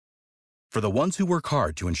For the ones who work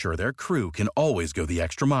hard to ensure their crew can always go the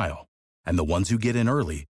extra mile, and the ones who get in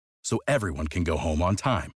early so everyone can go home on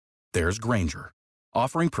time, there's Grainger,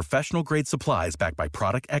 offering professional-grade supplies backed by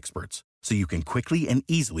product experts so you can quickly and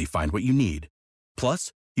easily find what you need.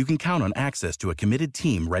 Plus, you can count on access to a committed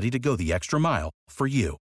team ready to go the extra mile for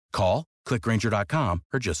you. Call, click Grainger.com,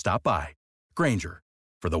 or just stop by. Grainger,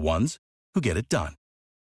 for the ones who get it done.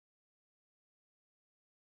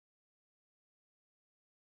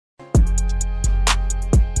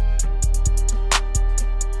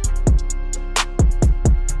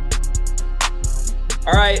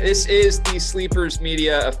 All right, this is the Sleepers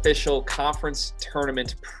Media official conference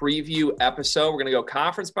tournament preview episode. We're going to go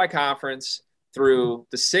conference by conference through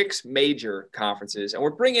the 6 major conferences, and we're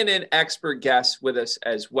bringing in expert guests with us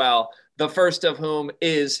as well. The first of whom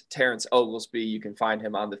is Terrence Oglesby. You can find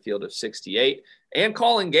him on the field of 68 and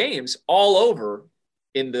calling games all over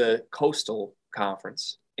in the Coastal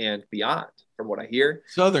Conference and beyond, from what I hear.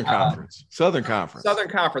 Southern Conference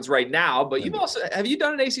right now, but have you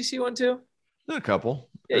done an ACC one too? Done a couple.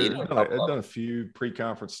 Yeah, I've done a few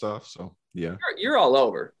pre-conference stuff. So yeah, you're all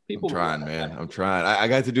over. I'm trying, man. I'm trying. I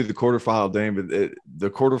got to do the quarterfinal day, but the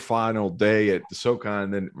quarterfinal day at the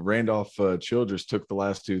SoCon, then Randolph Childress took the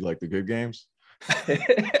last 2, like the good games.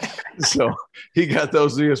 So he got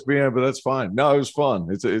those ESPN, but that's fine. No, it was fun.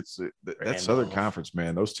 That's Southern Conference,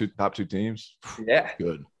 man. Those top two teams. Yeah,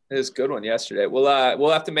 good. It was a good one yesterday.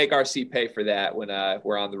 We'll have to make RC pay for that when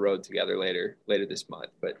we're on the road together later this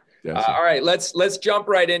month. But all right, let's jump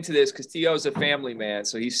right into this because T.O. is a family man,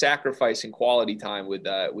 so he's sacrificing quality time with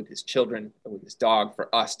his children and with his dog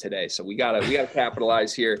for us today. So we gotta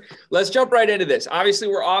capitalize here. Let's jump right into this. Obviously,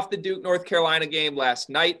 we're off the Duke North Carolina game last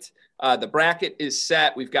night. The bracket is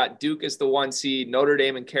set. We've got Duke as the 1 seed. Notre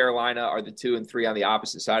Dame and Carolina are the 2 and 3 on the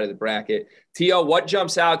opposite side of the bracket. T.O., what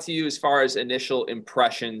jumps out to you as far as initial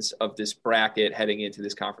impressions of this bracket heading into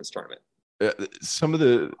this conference tournament? Some of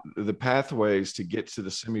the pathways to get to the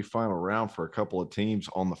semifinal round for a couple of teams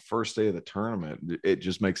on the first day of the tournament, it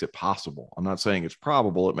just makes it possible. I'm not saying it's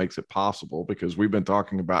probable. It makes it possible because we've been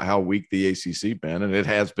talking about how weak the ACC been, and it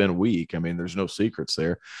has been weak. I mean, there's no secrets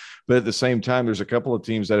there. But at the same time, there's a couple of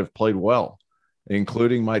teams that have played well,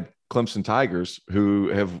 including my Clemson Tigers, who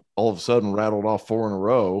have all of a sudden rattled off 4 in a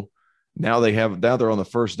row. Now they're on the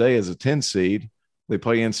first day as a 10 seed. They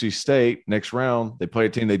play NC State. Next round, they play a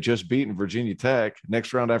team they just beaten, Virginia Tech.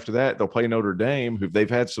 Next round after that, they'll play Notre Dame, who they've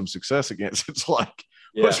had some success against. It's like,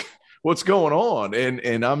 what's going on?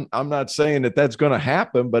 And I'm not saying that that's going to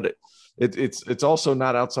happen, but it's also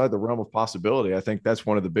not outside the realm of possibility. I think that's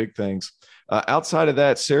one of the big things. Outside of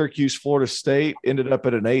that, Syracuse, Florida State ended up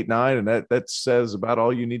at an 8-9, and that says about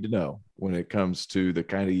all you need to know when it comes to the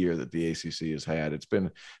kind of year that the ACC has had. It's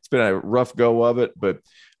been a rough go of it, but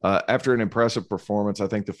after an impressive performance, I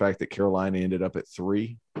think the fact that Carolina ended up at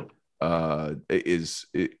 3 is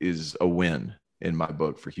a win in my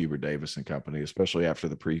book for Hubert Davis and company, especially after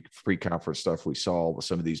the pre-conference stuff we saw with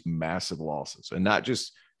some of these massive losses, and not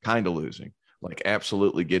just kind of losing, like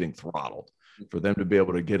absolutely getting throttled. For them to be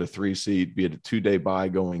able to get a 3 seed, be at a 2-day bye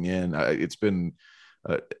going in, it's been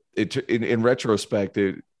in retrospect,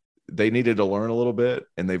 they needed to learn a little bit,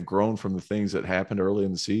 and they've grown from the things that happened early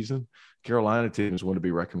in the season. Carolina teams want to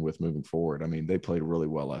be reckoned with moving forward. I mean, they played really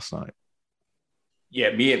well last night.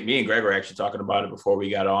 Yeah, me and Greg were actually talking about it before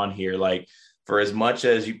we got on here. Like, for as much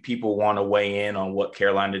as people want to weigh in on what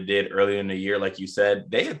Carolina did earlier in the year, like you said,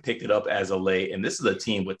 they have picked it up as of late, and this is a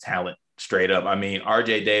team with talent straight up. I mean,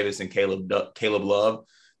 RJ Davis and Caleb Love,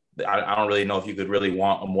 I don't really know if you could really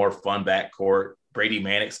want a more fun backcourt. Brady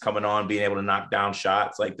Mannix coming on, being able to knock down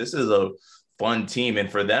shots. Like, this is a fun team.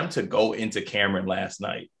 And for them to go into Cameron last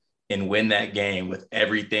night and win that game with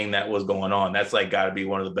everything that was going on, that's like got to be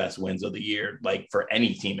one of the best wins of the year, like for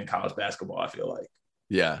any team in college basketball, I feel like.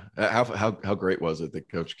 Yeah. How great was it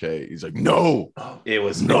that Coach K, he's like, no, it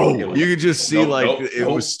was no. You could just see it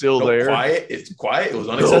was still there. Quiet. It's quiet. It was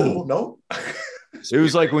unacceptable. No. It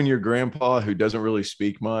was like when your grandpa, who doesn't really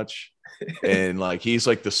speak much, and like he's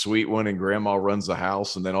like the sweet one, and grandma runs the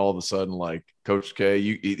house, and then all of a sudden, like Coach K,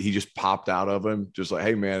 he just popped out of him, just like,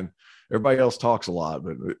 hey man, everybody else talks a lot,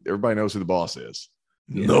 but everybody knows who the boss is.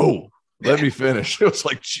 Yeah. No, let me finish. It was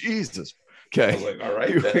like, Jesus. Okay. Like, all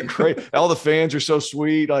right. Great. All the fans are so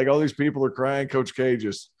sweet. Like, all these people are crying. Coach K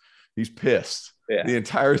he's pissed. Yeah. The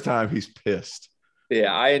entire time he's pissed.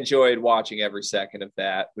 Yeah, I enjoyed watching every second of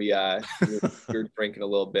that. We were drinking a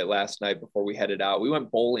little bit last night before we headed out. We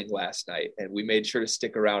went bowling last night, and we made sure to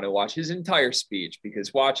stick around and watch his entire speech,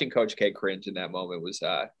 because watching Coach K cringe in that moment was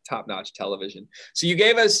top-notch television. So you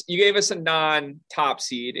gave us a non-top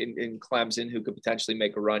seed in Clemson who could potentially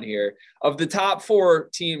make a run here. Of the top 4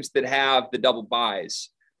 teams that have the double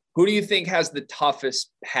byes, who do you think has the toughest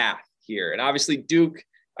path here? And obviously Duke,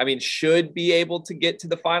 should be able to get to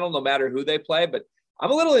the final no matter who they play, but I'm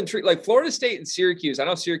a little intrigued. Like Florida State and Syracuse, I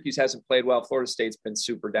know Syracuse hasn't played well. Florida State's been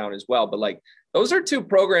super down as well. But like those are 2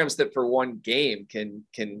 programs that for one game can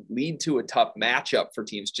lead to a tough matchup for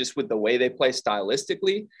teams just with the way they play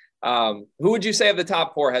stylistically. Who would you say of the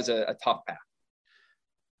top 4 has a tough path?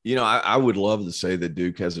 I would love to say that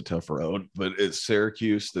Duke has a tough road, but it's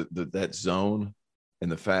Syracuse, that zone,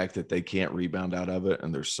 and the fact that they can't rebound out of it,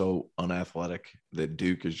 and they're so unathletic that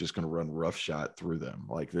Duke is just going to run roughshod through them.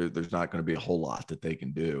 Like there's not going to be a whole lot that they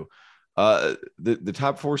can do. The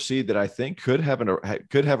top 4 seed that I think could have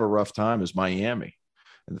a rough time is Miami,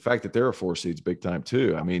 and the fact that they're a 4 seed's big time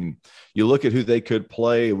too. You look at who they could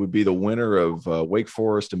play; it would be the winner of Wake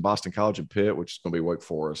Forest and Boston College and Pitt, which is going to be Wake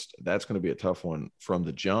Forest. That's going to be a tough one from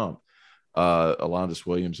the jump. Alondas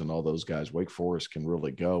Williams and all those guys, Wake Forest can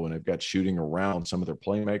really go, and they've got shooting around some of their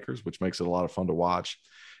playmakers, which makes it a lot of fun to watch.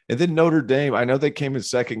 And then Notre Dame, I know they came in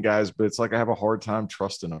second, guys, but it's like I have a hard time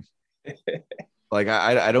trusting them. Like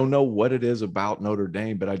I don't know what it is about Notre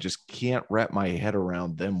Dame, but I just can't wrap my head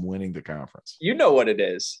around them winning the conference. You know what it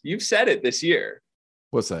is. You've said it this year.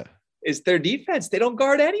 What's that? It's their defense. They don't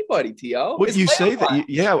guard anybody, T.O. Well, you say that.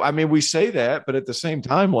 Yeah, we say that, but at the same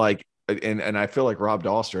time, like, and I feel like Rob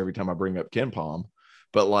Doster every time I bring up Ken Palm,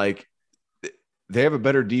 but like they have a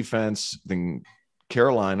better defense than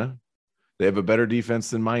Carolina. They have a better defense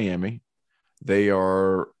than Miami. They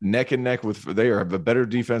are neck and neck have a better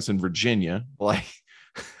defense than Virginia. Like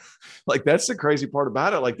that's the crazy part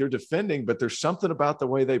about it. Like they're defending, but there's something about the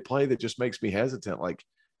way they play that just makes me hesitant. Like,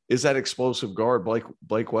 is that explosive guard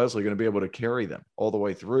Blake Wesley going to be able to carry them all the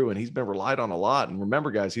way through? And he's been relied on a lot. And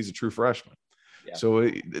remember, guys, he's a true freshman. Yeah. So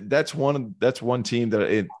that's one team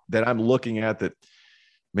that I'm looking at that,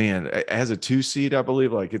 man, as a 2 seed, I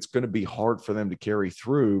believe like it's going to be hard for them to carry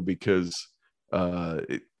through because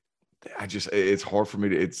it's hard for me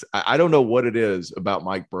to, I don't know what it is about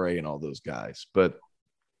Mike Bray and all those guys, but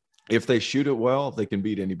if they shoot it well, they can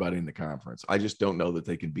beat anybody in the conference. I just don't know that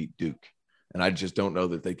they can beat Duke. And I just don't know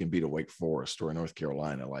that they can beat a Wake Forest or a North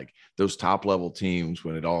Carolina. Like those top level teams,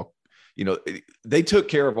 when it all, they took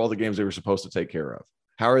care of all the games they were supposed to take care of.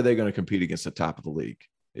 How are they going to compete against the top of the league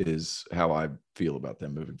is how I feel about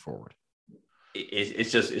them moving forward.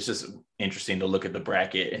 It's just interesting to look at the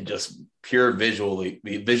bracket and just pure visually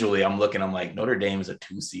I'm like Notre Dame is a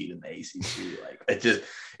 2 seed in the ACC. Like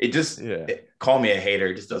call me a hater.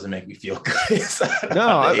 It just doesn't make me feel good.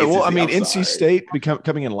 NC State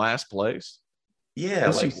coming in last place. Yeah.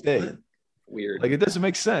 NC State. What? Weird. Like it doesn't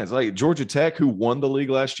make sense. Like Georgia Tech, who won the league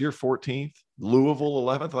last year, 14th, Louisville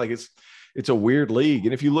 11th. Like it's a weird league.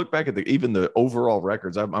 And if you look back at even the overall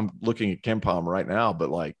records, I'm looking at KenPom right now, but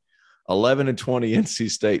like 11-20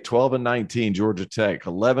 NC State, 12-19 Georgia Tech,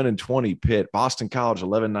 11-20 Pitt, Boston College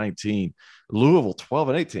 11-19, Louisville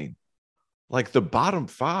 12-18. Like the bottom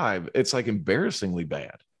 5, it's like embarrassingly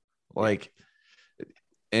bad. Like,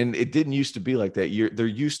 and it didn't used to be like that. There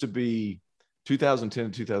used to be 2010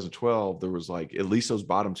 and 2012. There was like at least those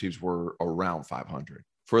bottom teams were around 500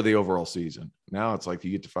 for the overall season. Now it's like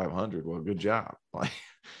you get to 500. Well, good job. Like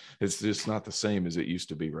it's just not the same as it used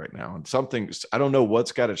to be right now. And I don't know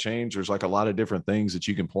what's got to change. There's like a lot of different things that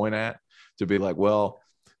you can point at to be like, well,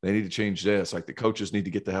 they need to change this. Like the coaches need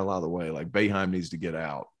to get the hell out of the way. Like Boeheim needs to get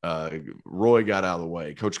out. Roy got out of the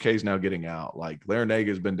way. Coach K's now getting out. Like Larinaga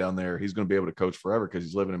has been down there. He's going to be able to coach forever because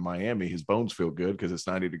he's living in Miami. His bones feel good because it's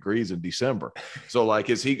 90 degrees in December. So like,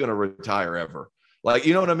 is he going to retire ever? Like,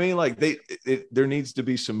 you know what I mean? Like there needs to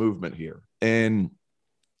be some movement here. And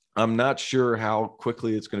I'm not sure how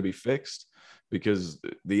quickly it's going to be fixed because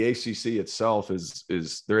the ACC itself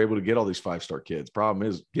is they're able to get all these 5-star kids. Problem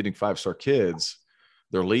is getting 5-star kids,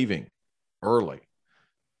 they're leaving early.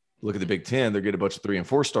 Look at the Big Ten. They're getting a bunch of 3- and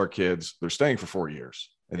 4-star kids. They're staying for 4 years.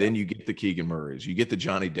 And then you get the Keegan Murrays, you get the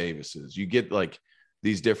Johnny Davises, you get like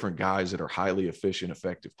these different guys that are highly efficient,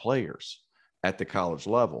 effective players at the college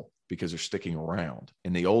level because they're sticking around.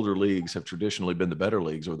 And the older leagues have traditionally been the better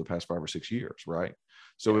leagues over the past 5 or 6 years, right?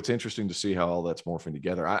 So it's interesting to see how all that's morphing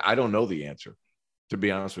together. I don't know the answer, to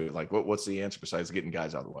be honest with you. Like, what's the answer besides getting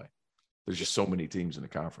guys out of the way? There's just so many teams in the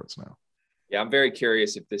conference now. Yeah, I'm very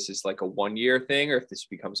curious if this is like a 1-year thing or if this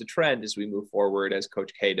becomes a trend as we move forward as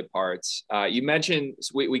Coach K departs. You mentioned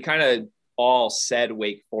we kind of all said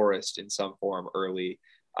Wake Forest in some form early.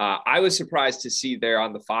 I was surprised to see they're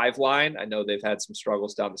on the 5 line. I know they've had some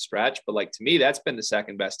struggles down the stretch, but like to me, that's been the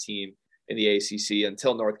second best team in the ACC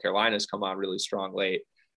until North Carolina's come on really strong late.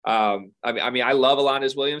 I mean, I love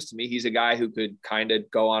Alondes Williams. To me, he's a guy who could kind of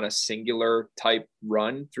go on a singular type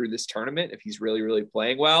run through this tournament if he's really, really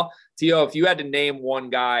playing well. Tio, if you had to name one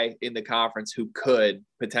guy in the conference who could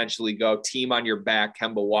potentially go team on your back,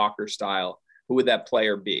 Kemba Walker style, who would that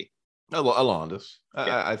player be? Alondes.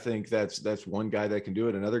 Yeah. I think that's one guy that can do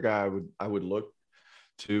it. Another guy I would look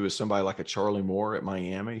to is somebody like a Charlie Moore at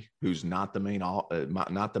Miami, who's not the main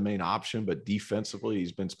option, but defensively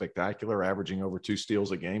he's been spectacular, averaging over 2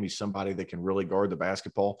 steals a game. He's somebody that can really guard the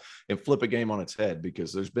basketball and flip a game on its head,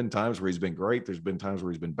 because there's been times where he's been great, there's been times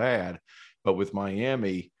where he's been bad, but with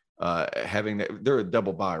Miami having that, they're a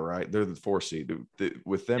double bye, right? They're the 4 seed.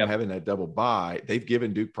 With them having that double bye, they've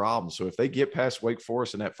given Duke problems. So if they get past Wake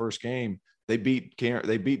Forest in that first game, they beat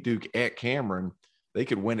Duke at Cameron, they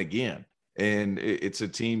could win again. And it's a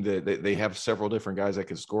team that they have several different guys that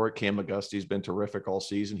can score it. Cam McGusty's been terrific all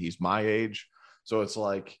season. He's my age. So it's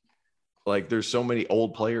like there's so many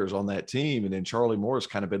old players on that team. And then Charlie Moore's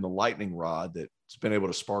kind of been the lightning rod that's been able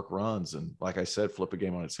to spark runs. And like I said, flip a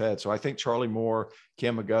game on its head. So I think Charlie Moore,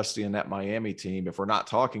 Cam McGusty, and that Miami team, if we're not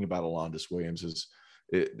talking about Alondes Williams,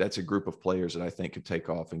 that's a group of players that I think could take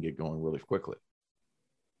off and get going really quickly.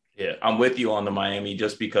 Yeah, I'm with you on the Miami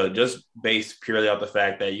just based purely off the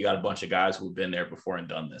fact that you got a bunch of guys who've been there before and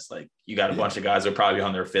done this. Like you got a bunch of guys who are probably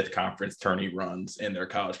on their 5th conference tourney runs in their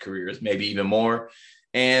college careers, maybe even more.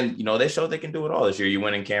 And, they showed they can do it all this year. You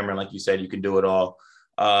win in Cameron, like you said, you can do it all.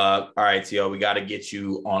 All right, T.O., we got to get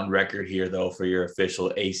you on record here, though, for your official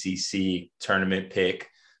ACC tournament pick.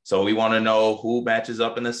 So we want to know who matches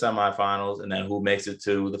up in the semifinals and then who makes it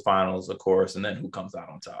to the finals, of course, and then who comes out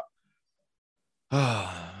on top.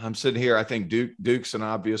 I'm sitting here. I think Duke's an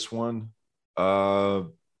obvious one.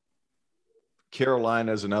 Carolina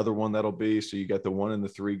is another one that'll be. So you got the 1 and the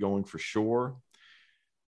 3 going for sure.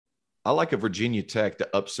 I like a Virginia Tech to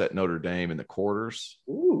upset Notre Dame in the quarters.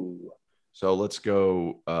 Ooh. So let's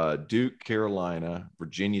go Duke, Carolina,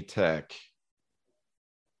 Virginia Tech.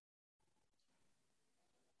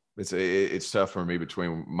 It's tough for me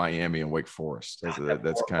between Miami and Wake Forest. That's kind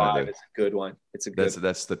of it's a good one.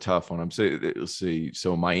 That's the tough one. I'm saying, let's see.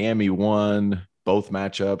 So Miami won both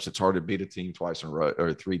matchups. It's hard to beat a team twice in a row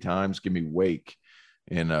or 3 times. Give me Wake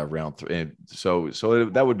in round 3. And so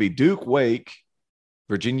that would be Duke, Wake,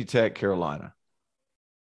 Virginia Tech, Carolina.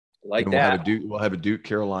 Like and that. We'll have a Duke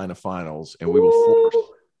Carolina finals, and we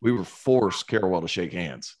will force Carroll to shake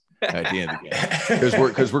hands at the end of the game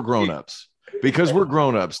because we're grown ups. Because we're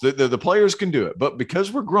grown-ups. The players can do it, but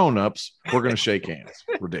because we're grown-ups, we're going to shake hands.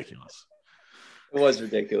 Ridiculous. It was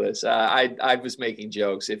ridiculous. I was making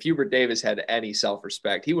jokes. If Hubert Davis had any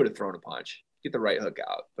self-respect, he would have thrown a punch, get the right hook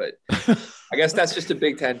out. But I guess that's just a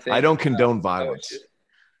Big Ten thing. I don't condone violence.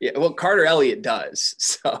 Yeah, well, Carter Elliott does.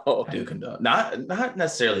 So I do condone. Not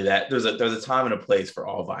necessarily that. There's a time and a place for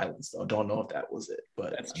all violence, though. Don't know if that was it,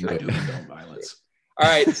 but that's true. I do condone violence. All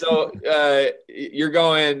right, so you're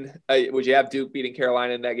going would you have Duke beating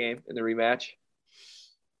Carolina in that game in the rematch?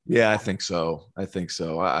 Yeah, I think so. I think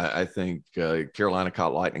Carolina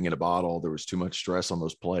caught lightning in a bottle. There was too much stress on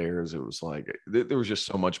those players. It was like there was just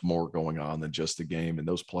so much more going on than just the game, and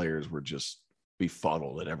those players were just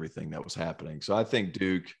befuddled at everything that was happening. So I think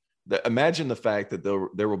Duke – imagine the fact that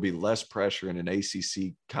there will be less pressure in an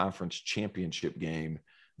ACC conference championship game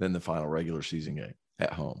than the final regular season game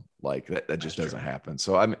at home. Like that just doesn't happen.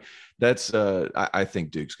 So I mean, I think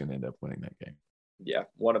Duke's going to end up winning that game. Yeah,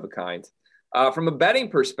 one of a kind. From a betting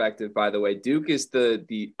perspective, by the way, Duke is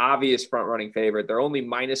the obvious front-running favorite. They're only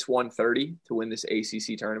minus 130 to win this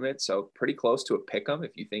ACC tournament, so pretty close to a pick-em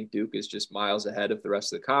if you think Duke is just miles ahead of the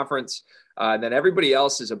rest of the conference. And then everybody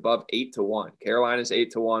else is above 8-1. Carolina's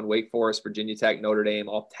 8-1, Wake Forest, Virginia Tech, Notre Dame,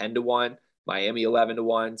 all 10-1, Miami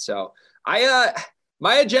 11-1. So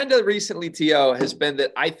my agenda recently, T.O., has been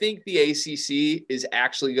that I think the ACC is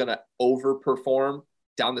actually going to overperform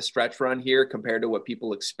down the stretch run here compared to what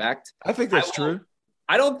people expect. I think that's true.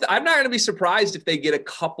 I'm not going to be surprised if they get a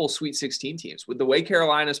couple Sweet 16 teams. With the way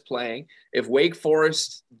Carolina's playing, if Wake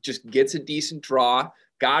Forest just gets a decent draw,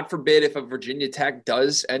 God forbid if a Virginia Tech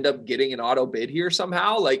does end up getting an auto bid here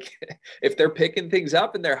somehow, like if they're picking things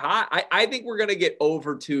up and they're hot, I think we're going to get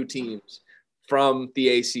over 2 teams from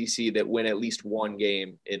the ACC that win at least one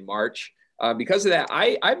game in March. Because of that,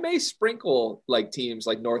 I may sprinkle like teams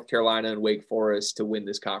like North Carolina and Wake Forest to win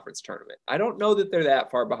this conference tournament. I don't know that they're that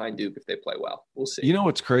far behind Duke if they play well. We'll see. You know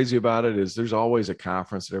what's crazy about it is there's always a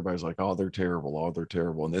conference that everybody's like, oh, they're terrible. Oh, they're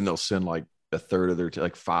terrible. And then they'll send like a third of their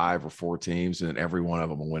like 5 or 4 teams, and then every one of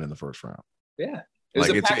them will win in the first round. Yeah.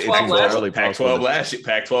 Like it's entirely possible.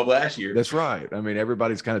 Pac-12 last year. That's right. I mean,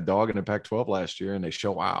 everybody's kind of dogging the Pac-12 last year, and they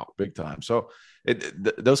show out big time. So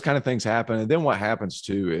those kind of things happen. And then what happens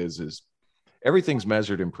too is everything's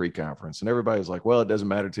measured in pre-conference, and everybody's like, well, it doesn't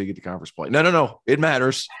matter till you get to conference play. No. It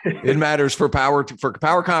matters. It matters for power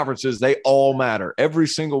conferences. They all matter. Every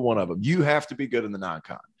single one of them. You have to be good in the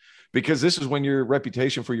non-con, because this is when your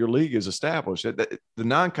reputation for your league is established. The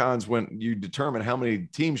non-cons, when you determine how many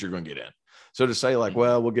teams you're going to get in. So to say like,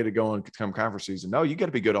 well, we'll get it going come conference season. No, you got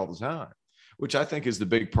to be good all the time, which I think is the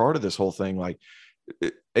big part of this whole thing. Like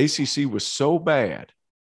ACC was so bad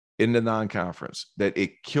in the non-conference that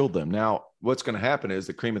it killed them. Now, what's going to happen is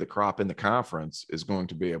the cream of the crop in the conference is going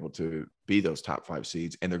to be able to be those top 5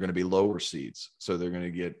 seeds, and they're going to be lower seeds. So they're going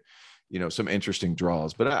to get, some interesting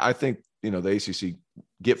draws. But I think, the ACC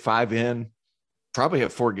get 5 in, probably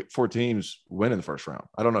have four teams win in the first round.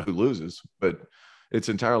 I don't know who loses, but it's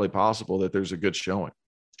entirely possible that there's a good showing.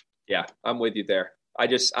 Yeah, I'm with you there.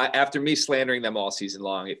 After me slandering them all season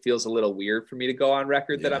long, it feels a little weird for me to go on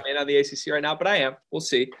record that I'm in on the ACC right now, but I am. We'll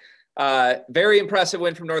see. Very impressive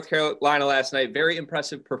win from North Carolina last night. Very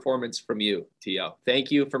impressive performance from you, T.O. Thank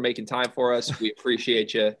you for making time for us. We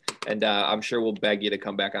appreciate you. And I'm sure we'll beg you to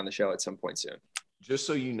come back on the show at some point soon. Just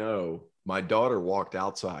so you know, my daughter walked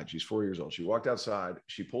outside. She's 4 years old. She walked outside.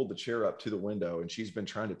 She pulled the chair up to the window, and she's been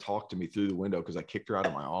trying to talk to me through the window because I kicked her out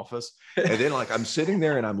of my office. And then I'm sitting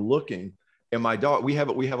there and I'm looking, and my dog, we have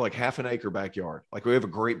like half an acre backyard. Like we have a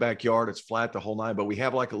great backyard. It's flat the whole nine, but we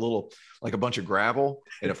have like a bunch of gravel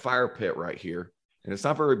and a fire pit right here. And it's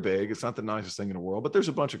not very big. It's not the nicest thing in the world, but there's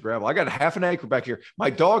a bunch of gravel. I got half an acre back here.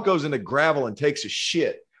 My dog goes into gravel and takes a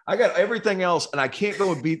shit. I got everything else, and I can't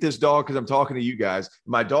go and beat this dog because I'm talking to you guys.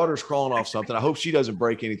 My daughter's crawling off something. I hope she doesn't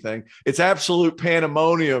break anything. It's absolute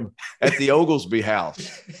pandemonium at the Oglesby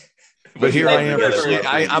house. But here I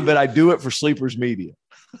am. But I do it for Sleepers Media.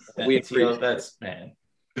 We appreciate that's man.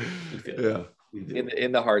 Yeah.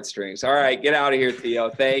 In the heartstrings. All right, get out of here, Theo.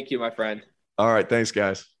 Thank you, my friend. All right, thanks,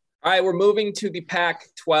 guys. All right, we're moving to the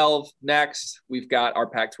Pac-12 next. We've got our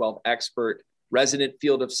Pac-12 expert, resident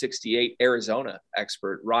Field of 68 Arizona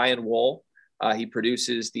expert, Ryan Wohl. He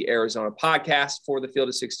produces the Arizona podcast for the Field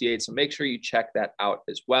of 68, so make sure you check that out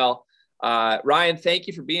as well. Ryan, thank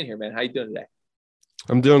you for being here, man. How you doing today?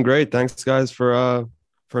 I'm doing great. Thanks, guys, for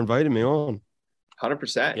inviting me on.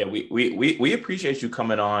 100%. Yeah, we appreciate you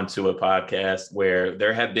coming on to a podcast where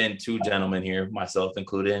there have been 2 gentlemen here, myself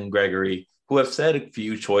included, and Gregory, who have said a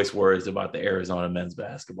few choice words about the Arizona men's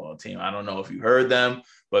basketball team. I don't know if you heard them,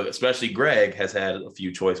 but especially Greg has had a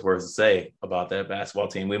few choice words to say about that basketball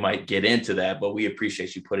team. We might get into that, but we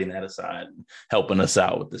appreciate you putting that aside and helping us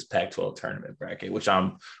out with this Pac-12 tournament bracket, which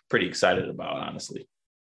I'm pretty excited about, honestly.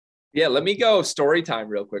 Yeah, let me go story time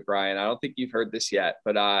real quick, Ryan. I don't think you've heard this yet,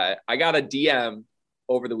 but I got a DM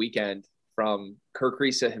over the weekend from Kirk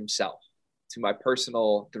Risa himself to my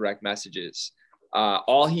personal direct messages.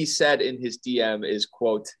 All he said in his DM is,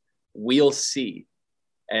 quote, "We'll see."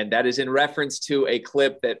 And that is in reference to a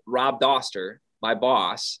clip that Rob Doster, my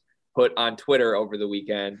boss, put on Twitter over the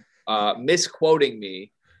weekend, misquoting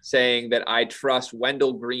me, saying that I trust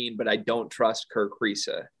Wendell Green, but I don't trust Kirk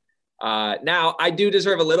Risa. Now, I do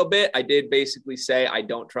deserve a little bit. I did basically say I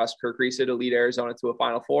don't trust Kirk Risa to lead Arizona to a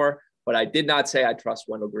Final Four, but I did not say I trust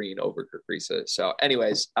Wendell Green over Kirk Risa. So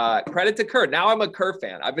anyways, credit to Kirk. Now I'm a Kirk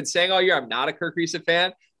fan. I've been saying all year I'm not a Kirk Risa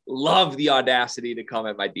fan. Love the audacity to come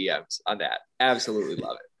at my DMs on that. Absolutely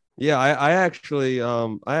love it. Yeah, I actually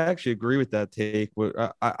agree with that take.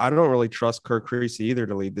 I don't really trust Kirk Risa either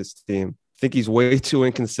to lead this team. I think he's way too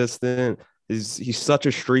inconsistent. He's such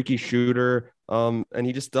a streaky shooter, and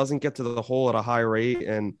he just doesn't get to the hole at a high rate.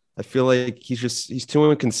 And I feel like he's too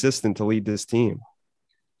inconsistent to lead this team.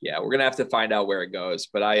 Yeah, we're gonna have to find out where it goes.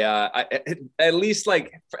 But I at least,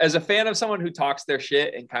 like, as a fan of someone who talks their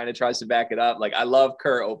shit and kind of tries to back it up, like, I love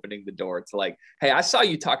Kerr opening the door to, like, hey, I saw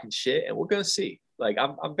you talking shit, and we're gonna see. Like,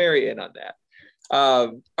 I'm very in on that.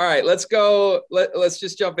 All right, let's go. Let's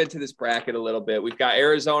just jump into this bracket a little bit. We've got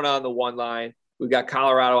Arizona on the 1 line. We've got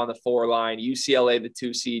Colorado on the 4 line. UCLA the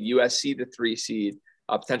 2 seed. USC the 3 seed.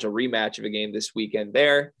 A potential rematch of a game this weekend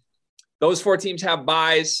there. Those 4 teams have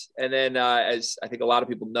buys. And then, as I think a lot of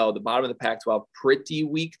people know, the bottom of the Pac-12 pretty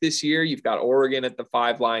weak this year. You've got Oregon at the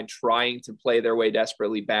 5 line trying to play their way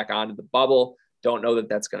desperately back onto the bubble. Don't know that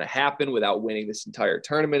that's going to happen without winning this entire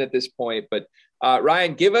tournament at this point. But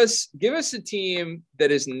Ryan, give us a team that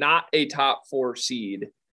is not a top 4 seed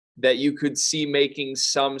that you could see making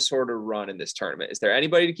some sort of run in this tournament. Is there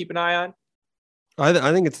anybody to keep an eye on?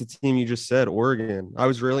 I think it's the team you just said, Oregon. I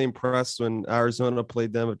was really impressed when Arizona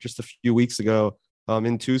played them just a few weeks ago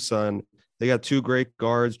in Tucson. They got two great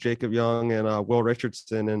guards, Jacob Young and Will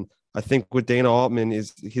Richardson. And I think with Dana Altman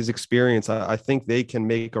is his experience, I think they can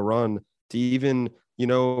make a run to even,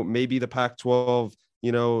 maybe the Pac-12,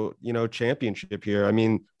 championship here. I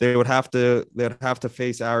mean, they'd have to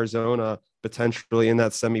face Arizona potentially in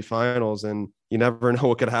that semifinals, and you never know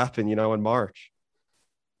what could happen, in March.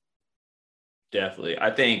 Definitely.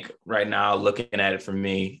 I think right now, looking at it for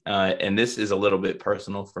me, and this is a little bit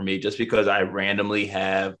personal for me, just because I randomly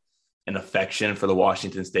have an affection for the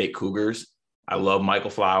Washington State Cougars. I love Michael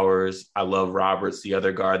Flowers. I love Roberts, the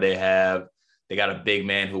other guard they have. They got a big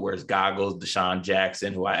man who wears goggles, Deshaun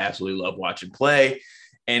Jackson, who I absolutely love watching play.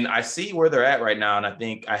 And I see where they're at right now. And I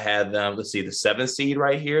think I had them, the 7th seed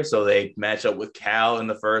right here. So they match up with Cal in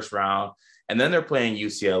the first round. And then they're playing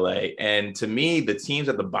UCLA. And to me, the teams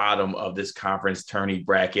at the bottom of this conference tourney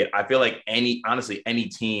bracket, I feel like any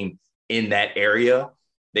team in that area,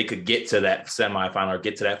 they could get to that semifinal or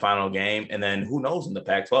get to that final game. And then who knows in the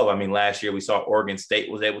Pac-12? I mean, last year we saw Oregon State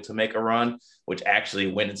was able to make a run, which actually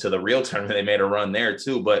went into the real tournament. They made a run there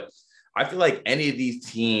too. But I feel like any of these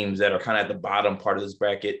teams that are kind of at the bottom part of this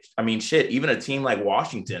bracket, I mean, even a team like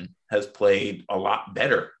Washington has played a lot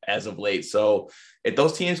better as of late. So if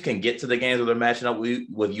those teams can get to the games where they're matching up with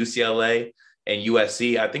UCLA and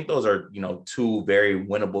USC, I think those are, two very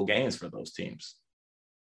winnable games for those teams.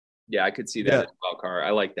 Yeah, I could see that as well, Carr.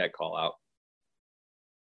 I like that call out.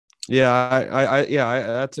 Yeah,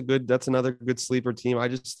 that's another good sleeper team. I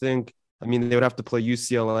just think, they would have to play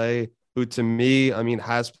UCLA, who to me,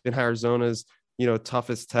 has been Arizona's,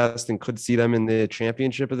 toughest test, and could see them in the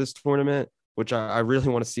championship of this tournament, which I really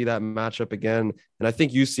want to see that matchup again. And I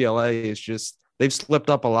think UCLA is they've slipped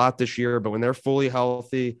up a lot this year, but when they're fully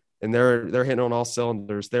healthy and they're hitting on all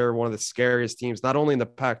cylinders, they're one of the scariest teams, not only in the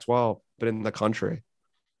Pac-12, but in the country.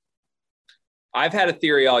 I've had a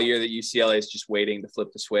theory all year that UCLA is just waiting to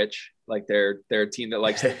flip the switch. Like they're a team that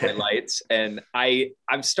likes to play lights. And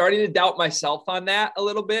I'm starting to doubt myself on that a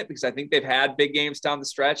little bit, because I think they've had big games down the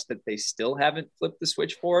stretch that they still haven't flipped the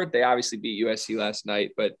switch for. They obviously beat USC last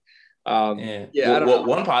night, but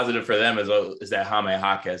one positive for them is that Jaime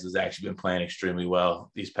Jaquez has actually been playing extremely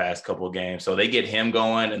well these past couple of games. So they get him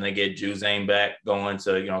going and they get Juzang back going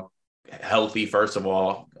to, healthy, first of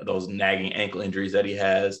all, those nagging ankle injuries that he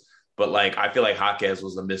has. But I feel like Jaquez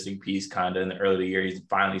was a missing piece kind of in the early year. He's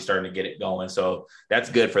finally starting to get it going. So that's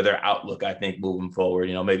good for their outlook, I think, moving forward.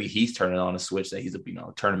 Maybe he's turning on a switch that he's a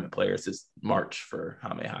tournament player since March for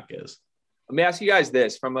Jaime Jaquez. Let me ask you guys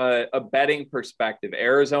this from a betting perspective.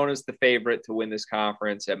 Arizona's the favorite to win this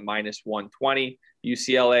conference at -120.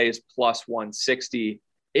 UCLA is +160.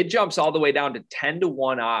 It jumps all the way down to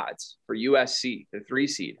 10-1 odds for USC, the 3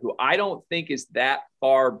 seed, who I don't think is that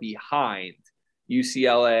far behind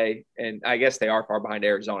UCLA, and I guess they are far behind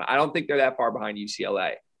Arizona. I don't think they're that far behind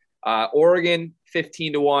UCLA. Oregon,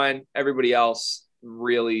 15-1. Everybody else,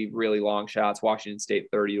 really, really long shots. Washington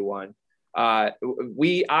State, 30-1.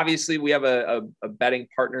 We have a betting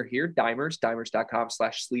partner here,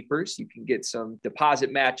 dimers.com/sleepers. You can get some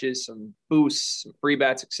deposit matches, some boosts, some free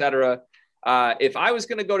bets, etc. If I was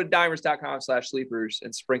going to go to dimers.com/sleepers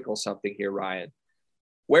and sprinkle something here, Ryan,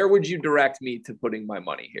 where would you direct me to putting my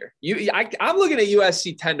money here? I'm looking at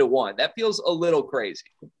USC 10-1. That feels a little crazy.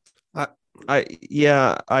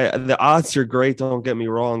 The odds are great. Don't get me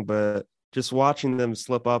wrong, but just watching them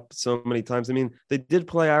slip up so many times. They did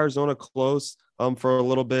play Arizona close for a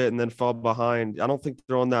little bit and then fall behind. I don't think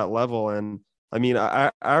they're on that level. And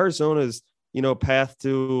Arizona's, path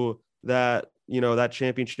to that, that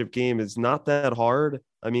championship game is not that hard.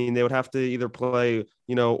 They would have to either play,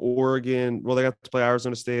 Oregon. Well, they have to play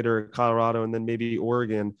Arizona State or Colorado and then maybe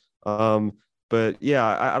Oregon. But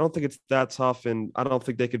yeah, I don't think it's that tough, and I don't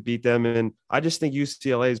think they could beat them. And I just think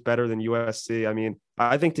UCLA is better than USC.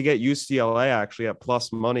 I think to get UCLA actually at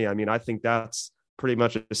plus money, I think that's pretty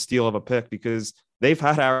much a steal of a pick because they've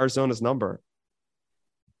had Arizona's number.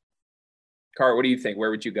 Cart, what do you think?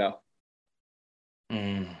 Where would you go?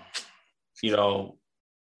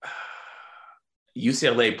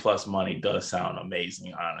 UCLA plus money does sound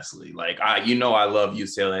amazing, honestly. I love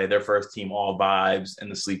UCLA. Their first team all vibes in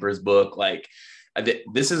the sleepers book.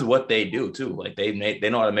 This is what they do too. They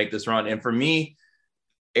know how to make this run. And for me,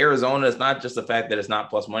 Arizona is not just the fact that it's not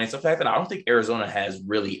plus money. It's the fact that I don't think Arizona has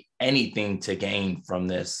really anything to gain from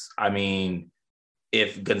this.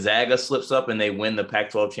 If Gonzaga slips up and they win the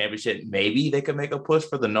Pac-12 championship, maybe they could make a push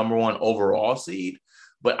for the number 1 overall seed.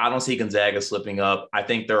 But I don't see Gonzaga slipping up. I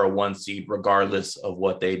think they're a 1 seed regardless of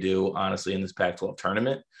what they do, honestly, in this Pac-12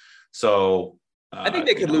 tournament. So I think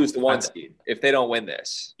they could lose the 1 seed if they don't win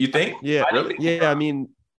this. You think? Yeah, really? Yeah, I mean,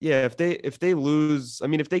 yeah. If they lose, I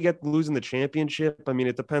mean, if they get losing the championship, I mean,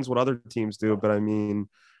 it depends what other teams do. But I mean,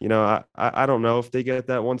 I don't know if they get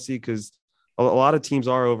that 1 seed because a lot of teams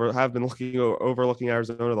have been overlooking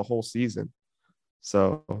Arizona the whole season.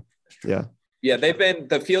 So yeah. Yeah, they've been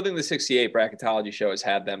the Fielding the 68 bracketology show has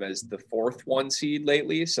had them as the 4th 1 seed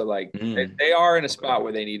lately. So they are in a spot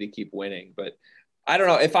where they need to keep winning. But I don't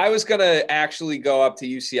know if I was going to actually go up to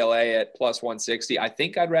UCLA at plus 160, I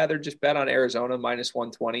think I'd rather just bet on Arizona minus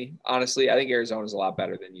 120. Honestly, I think Arizona's a lot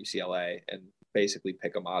better than UCLA and basically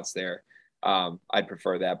pick 'em odds there. I'd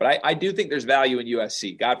prefer that, but I do think there's value in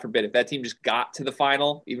USC. God forbid if that team just got to the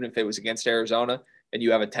final, even if it was against Arizona and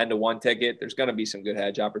you have a 10-1 ticket, there's going to be some good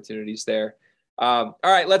hedge opportunities there. All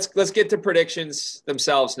right, let's get to predictions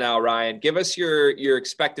themselves now. Ryan, give us your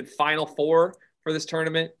expected Final Four for this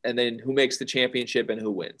tournament, and then who makes the championship and who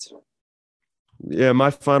wins. Yeah, my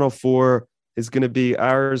Final Four is going to be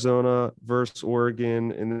Arizona versus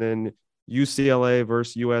Oregon, and then UCLA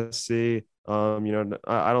versus USC. I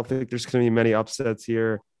don't think there's going to be many upsets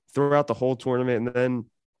here throughout the whole tournament, and then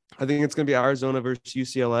I think it's going to be Arizona versus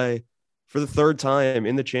UCLA for the 3rd time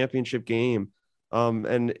in the championship game.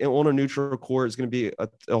 And on a neutral court is going to be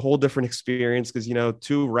a whole different experience because,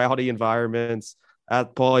 2 rowdy environments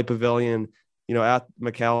at Pauley Pavilion, at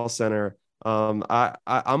McCall Center. I'm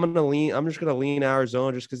just going to lean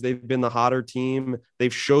Arizona just because they've been the hotter team.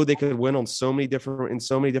 They've showed they could win in so many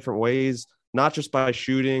different ways, not just by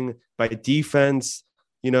shooting, by defense,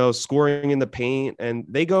 scoring in the paint. And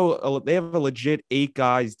they have a legit 8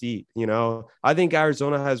 guys deep. I think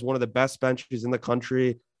Arizona has one of the best benches in the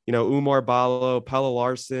country. Umar Ballo, Pella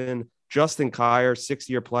Larson, Justin Kier,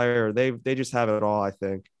 6-year player. They just have it all, I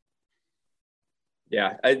think.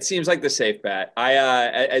 Yeah, it seems like the safe bet.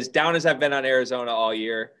 As down as I've been on Arizona all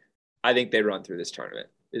year, I think they run through this tournament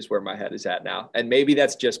is where my head is at now. And maybe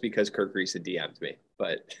that's just because Kirk Reese had DM'd me,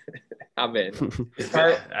 but I'm in.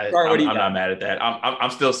 I'm not mad at that.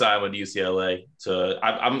 I'm still siding with UCLA.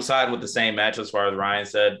 I'm siding with the same match as far as Ryan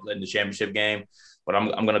said in the championship game, but I'm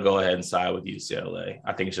going to go ahead and side with UCLA.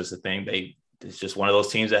 I think it's just a thing. It's just one of those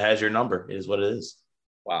teams that has your number. It is what it is.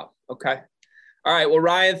 Wow. Okay. All right. Well,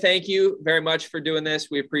 Ryan, thank you very much for doing this.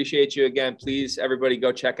 We appreciate you again. Please, everybody,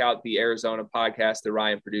 go check out the Arizona podcast that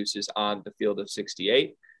Ryan produces on the Field of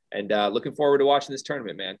 68. And looking forward to watching this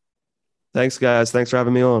tournament, man. Thanks, guys. Thanks for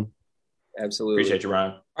having me on. Absolutely. Appreciate you,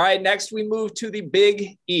 Ryan. All right. Next, we move to the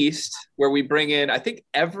Big East, where we bring in, I think,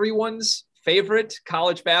 everyone's favorite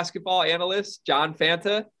college basketball analyst, John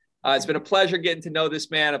Fanta. It's been a pleasure getting to know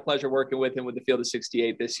this man, a pleasure working with him with the Field of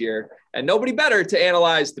 68 this year. And nobody better to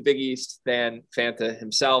analyze the Big East than Fanta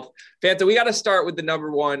himself. Fanta, we got to start with the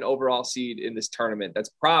number 1 overall seed in this tournament. That's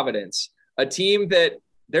Providence, a team that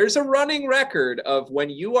there's a running record of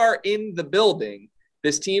when you are in the building,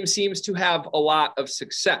 this team seems to have a lot of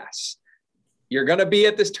success. You're going to be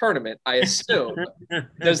at this tournament, I assume.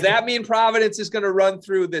 Does that mean Providence is going to run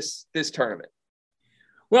through this tournament?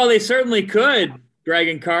 Well, they certainly could, Greg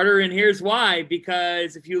and Carter, and here's why.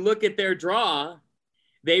 Because if you look at their draw,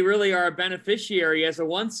 they really are a beneficiary as a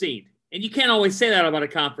 1 seed. And you can't always say that about a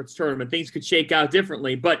conference tournament. Things could shake out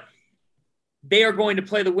differently, but they are going to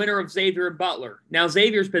play the winner of Xavier and Butler. Now,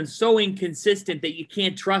 Xavier's been so inconsistent that you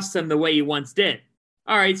can't trust them the way you once did.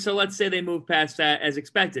 All right, so let's say they move past that as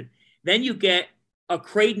expected. Then you get a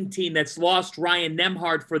Creighton team that's lost Ryan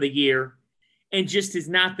Nembhard for the year and just is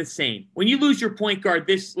not the same. When you lose your point guard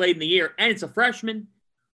this late in the year, and it's a freshman,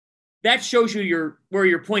 that shows you where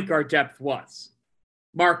your point guard depth was.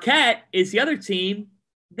 Marquette is the other team.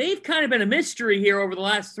 They've kind of been a mystery here over the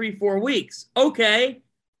last 3-4 weeks. Okay,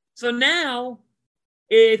 so now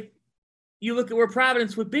if you look at where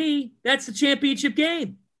Providence would be, that's the championship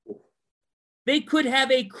game. They could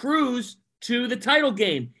have a cruise to the title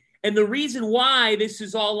game. And the reason why this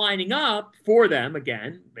is all lining up for them,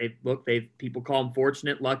 again, people call them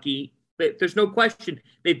fortunate, lucky. There's no question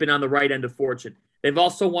they've been on the right end of fortune. They've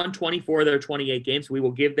also won 24 of their 28 games. We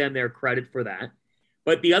will give them their credit for that.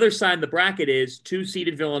 But the other side of the bracket is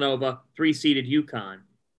 2-seeded Villanova, 3-seeded UConn,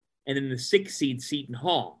 and then the 6-seed Seton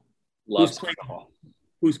Hall,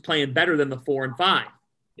 who's playing better than the 4 and 5.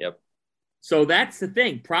 Yep. So that's the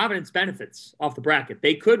thing. Providence benefits off the bracket.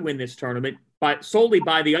 They could win this tournament, but solely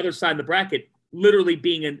by the other side of the bracket literally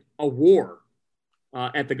being a war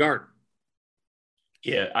at the Garden.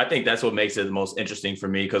 Yeah, I think that's what makes it the most interesting for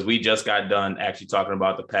me, because we just got done actually talking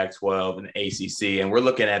about the Pac-12 and the ACC, and we're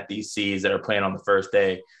looking at these seeds that are playing on the first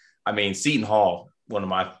day. I mean, Seton Hall, one of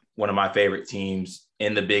my favorite teams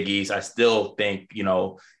in the Big East. I still think,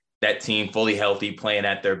 that team fully healthy, playing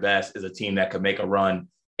at their best, is a team that could make a run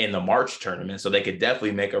in the March tournament. So they could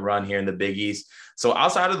definitely make a run here in the Big East. So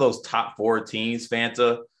outside of those top 4 teams,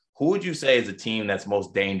 Fanta, who would you say is a team that's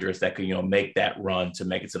most dangerous that could, make that run to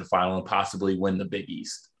make it to the final and possibly win the Big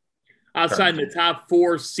East? Outside the top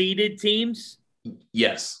 4 seeded teams?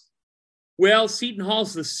 Yes. Well, Seton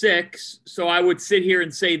Hall's the 6, so I would sit here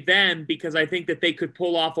and say them because I think that they could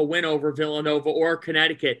pull off a win over Villanova or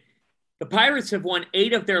Connecticut. The Pirates have won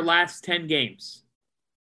 8 of their last 10 games.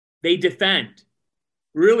 They defend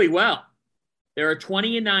really well. They're a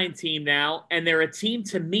 20-9 team now, and they're a team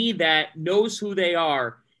to me that knows who they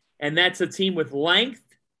are, and that's a team with length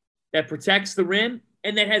that protects the rim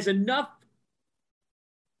and that has enough,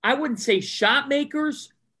 I wouldn't say shot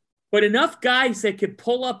makers, but enough guys that could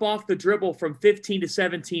pull up off the dribble from 15 to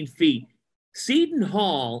 17 feet. Seton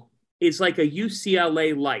Hall is like a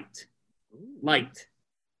UCLA light.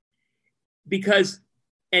 Because,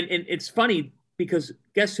 and it's funny because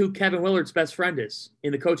guess who Kevin Willard's best friend is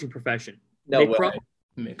in the coaching profession? No way.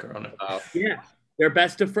 Mick Corona. Yeah, they're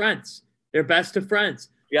best of friends. You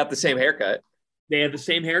got the same haircut. They have the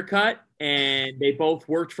same haircut, and they both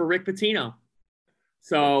worked for Rick Pitino.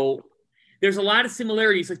 So there's a lot of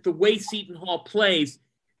similarities, like the way Seton Hall plays.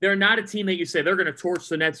 They're not a team that you say they're going to torch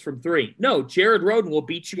the Nets from 3. No, Jared Roden will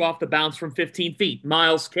beat you off the bounce from 15 feet.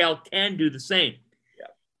 Miles Cale can do the same.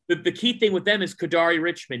 Yeah. The key thing with them is Kadari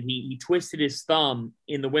Richmond. He twisted his thumb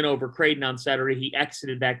in the win over Creighton on Saturday. He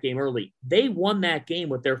exited that game early. They won that game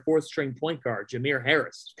with their 4th-string point guard, Jameer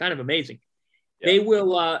Harris. It's kind of amazing.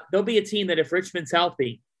 Yeah. They'll be a team that if Richmond's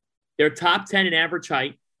healthy, they're top 10 in average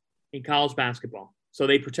height in college basketball. So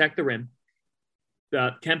they protect the rim.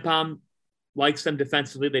 KenPom likes them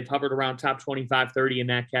defensively. They've hovered around top 25, 30 in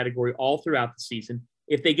that category all throughout the season.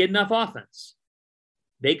 If they get enough offense,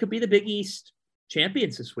 they could be the Big East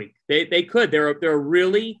champions this week. They could.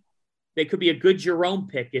 They could be a good Jerome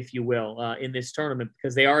pick, if you will, in this tournament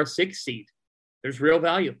because they are a 6 seed. There's real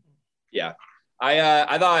value. Yeah.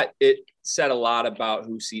 I thought it said a lot about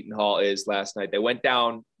who Seton Hall is last night. They went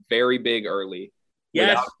down very big early.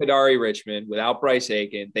 Yes. Without Kadari Richmond, without Bryce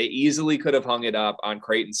Aiken, they easily could have hung it up on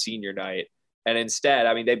Creighton senior night. And instead,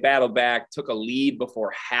 they battled back, took a lead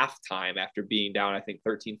before halftime after being down, I think,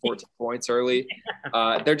 13, 14 points early.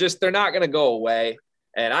 They're not going to go away.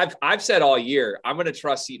 And I've said all year, I'm going to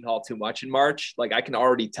trust Seton Hall too much in March. Like, I can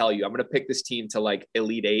already tell you, I'm going to pick this team to like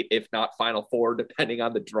Elite 8, if not Final 4, depending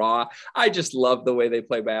on the draw. I just love the way they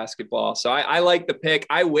play basketball. So I like the pick.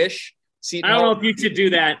 I wish Seton I don't know if you should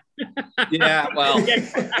do that. Yeah, well,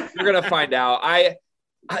 you're going to find out.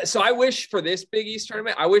 So I wish for this Big East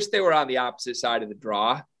tournament, I wish they were on the opposite side of the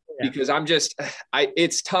draw because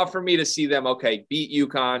it's tough for me to see them, beat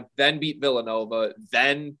UConn, then beat Villanova,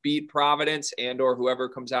 then beat Providence or whoever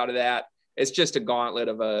comes out of that. It's just a gauntlet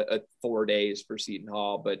of a 4 days for Seton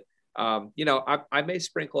Hall. But, I may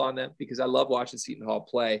sprinkle on them because I love watching Seton Hall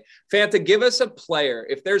play. Fanta, give us a player.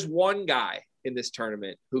 If there's one guy in this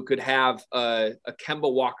tournament who could have a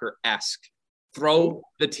Kemba Walker-esque throw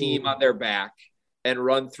the team on their back and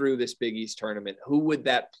run through this Big East tournament, who would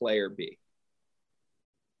that player be?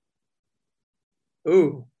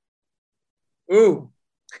 Ooh.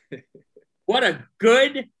 What a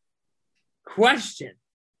good question.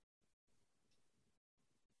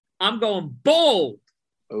 I'm going bold.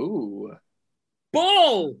 Ooh.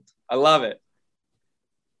 Bold. I love it.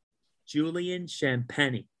 Julian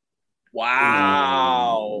Champagnie.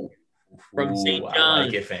 Wow. From St. John's. I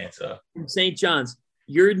like it, Fanta. From St. John's.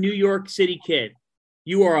 You're a New York City kid.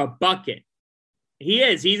 You are a bucket. He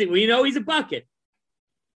is. We know he's a bucket.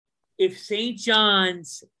 If St.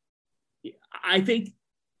 John's, I think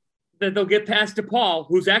that they'll get past DePaul,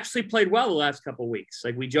 who's actually played well the last couple of weeks.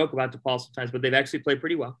 Like we joke about DePaul sometimes, but they've actually played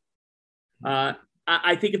pretty well.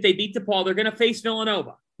 I think if they beat DePaul, they're going to face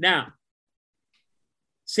Villanova. Now,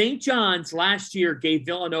 St. John's last year gave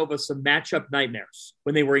Villanova some matchup nightmares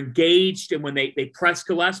when they were engaged and when they pressed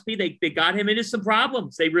Gillespie. They got him into some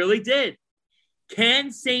problems. They really did.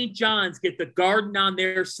 Can St. John's get the Garden on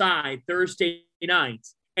their side Thursday night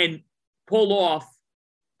and pull off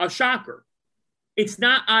a shocker? It's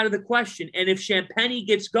not out of the question. And if Champagnie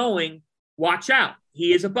gets going, watch out.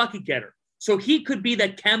 He is a bucket getter. So he could be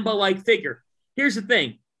that Kemba-like figure. Here's the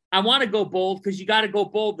thing. I want to go bold because you got to go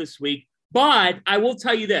bold this week. But I will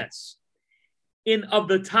tell you this. Of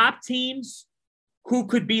the top teams, who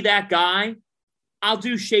could be that guy? I'll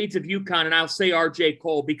do shades of UConn, and I'll say R.J.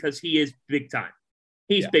 Cole because he is big time.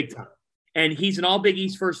 He's big time. And he's an all-Big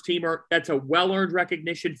East first teamer. That's a well-earned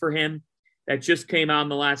recognition for him that just came out in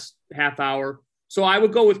the last half hour. So I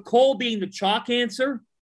would go with Cole being the chalk answer,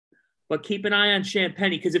 but keep an eye on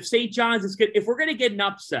Champagnie because if St. John's is good, if we're going to get an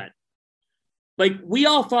upset, like we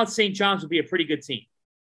all thought St. John's would be a pretty good team.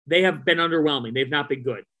 They have been underwhelming. They've not been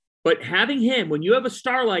good. But having him, when you have a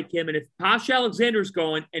star like him, and if Posh Alexander's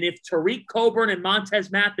going, and if Tariq Coburn and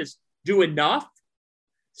Montez Mathis do enough,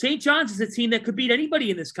 St. John's is a team that could beat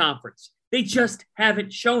anybody in this conference. They just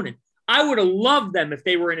haven't shown it. I would have loved them if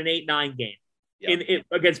they were in an 8-9 game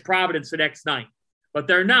against Providence the next night. But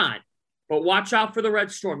they're not. But watch out for the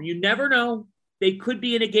Red Storm. You never know. They could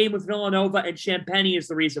be in a game with Villanova, and Champaign is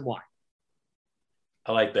the reason why.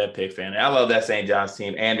 I like that pick, fan. I love that St. John's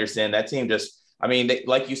team. Anderson, that team just – I mean,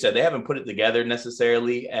 like you said, they haven't put it together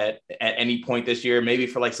necessarily at any point this year, maybe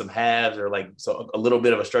for like some halves or like so a little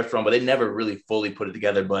bit of a stretch run, but they never really fully put it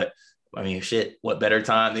together. But I mean, shit, what better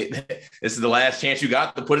time? This is the last chance you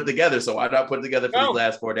got to put it together. So why not put it together for these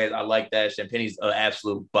last 4 days? I like that. Champagne's an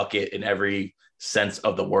absolute bucket in every sense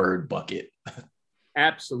of the word bucket.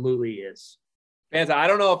 Absolutely is. Fanta, I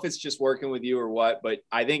don't know if it's just working with you or what, but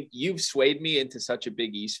I think you've swayed me into such a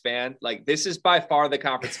Big East fan. Like, this is by far the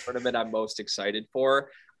conference tournament I'm most excited for.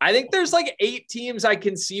 I think there's like 8 teams I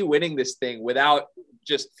can see winning this thing without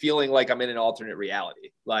just feeling like I'm in an alternate reality.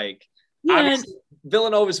 Like, obviously,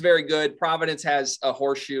 Villanova's very good. Providence has a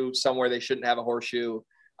horseshoe somewhere they shouldn't have a horseshoe.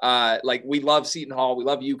 Like, we love Seton Hall. We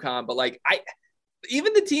love UConn. But, like,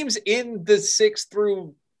 even the teams in the 6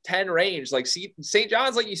 through 10 range, like St.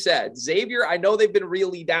 John's, like you said, Xavier, I know they've been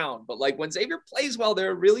really down, but like when Xavier plays well, they're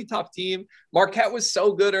a really tough team. Marquette was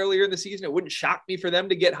so good earlier in the season. It wouldn't shock me for them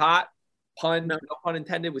to get hot. No pun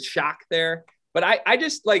intended, with shock there. But I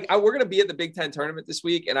just like, we're going to be at the Big Ten tournament this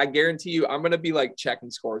week. And I guarantee you, I'm going to be like checking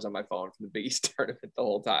scores on my phone from the Big East tournament the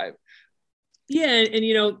whole time. Yeah. And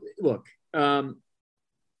you know, look,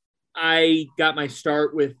 I got my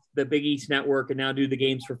start with the Big East Network and now do the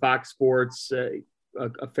games for Fox Sports,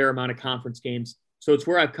 a fair amount of conference games. So it's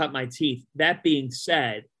where I've cut my teeth. That being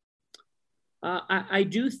said, I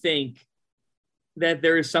do think that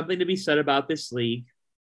there is something to be said about this league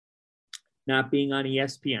not being on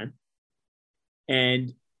ESPN.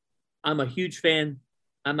 And I'm a huge fan.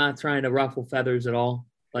 I'm not trying to ruffle feathers at all.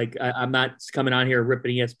 Like, I'm not coming on here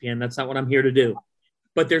ripping ESPN. That's not what I'm here to do.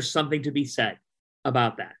 But there's something to be said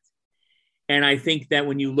about that. And I think that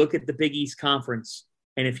when you look at the Big East Conference,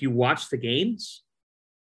 and if you watch the games,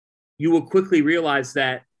 you will quickly realize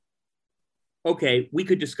that, okay, we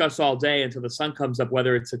could discuss all day until the sun comes up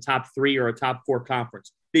whether it's a top 3 or a top 4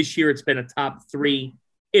 conference. This year it's been a top 3,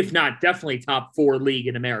 if not definitely top 4 league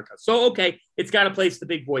in America. So, okay, it's got to place the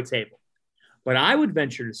big boy table. But I would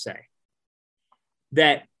venture to say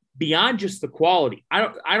that beyond just the quality,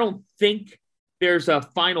 I don't think there's a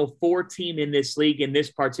Final Four team in this league in this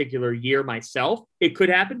particular year myself. It could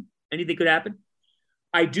happen. Anything could happen.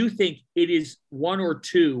 I do think it is 1 or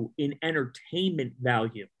 2 in entertainment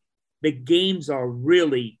value. The games are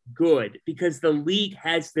really good because the league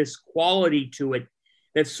has this quality to it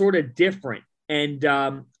that's sort of different. And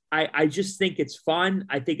I just think it's fun.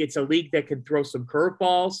 I think it's a league that can throw some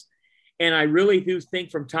curveballs. And I really do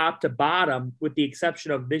think from top to bottom, with the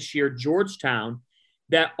exception of this year, Georgetown,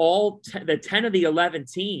 that the 10 of the 11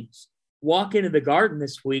 teams walk into the Garden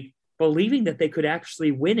this week believing that they could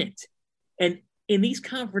actually win it. And in these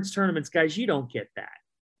conference tournaments, guys, you don't get that.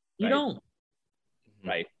 You don't.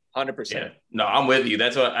 Right. 100%. Yeah. No, I'm with you.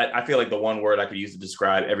 That's what I feel like the one word I could use to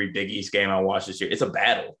describe every Big East game I watched this year. It's a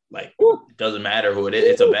battle. Like, it doesn't matter who it is.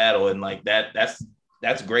 It's a battle. And like that's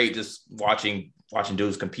great. Just watching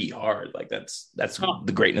dudes compete hard. Like that's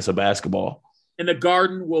the greatness of basketball. And the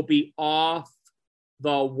Garden will be off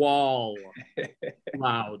the wall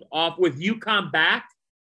loud. Off with UConn back.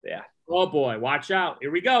 Yeah. Oh boy, watch out.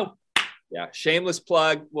 Here we go. Yeah, shameless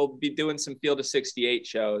plug. We'll be doing some Field of 68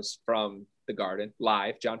 shows from the Garden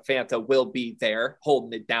live. John Fanta will be there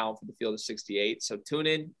holding it down for the Field of 68. So tune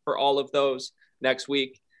in for all of those next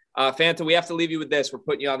week. Fanta, we have to leave you with this. We're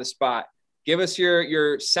putting you on the spot. Give us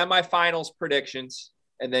your semifinals predictions,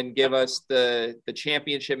 and then give us the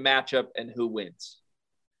championship matchup and who wins.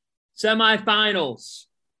 Semifinals,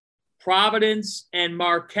 Providence and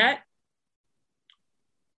Marquette,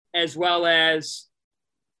 as well as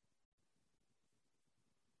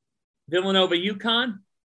Villanova, UConn.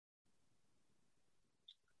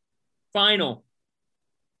 Final,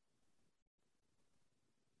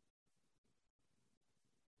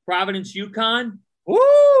 Providence, UConn.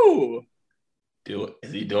 Woo! Do it.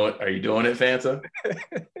 Is he doing? Are you doing it, Fanta?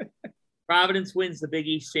 Providence wins the Big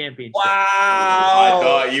East championship. Wow! I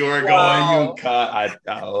thought you were going UConn.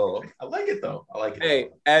 I like it though. I like it. Hey,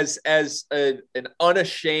 as an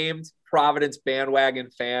unashamed Providence bandwagon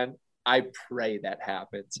fan, I pray that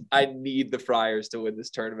happens. I need the Friars to win this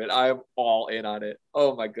tournament. I am all in on it.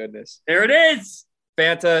 Oh my goodness. There it is.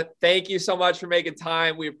 Fanta, thank you so much for making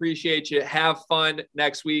time. We appreciate you. Have fun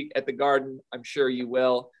next week at the Garden. I'm sure you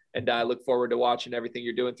will. And I look forward to watching everything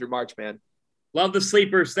you're doing through March, man. Love the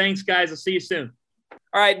sleepers. Thanks, guys. I'll see you soon.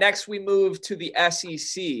 All right, next we move to the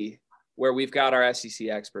SEC, where we've got our SEC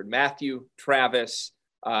expert, Matthew Travis,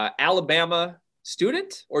 Alabama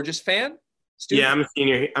student or just fan? Student?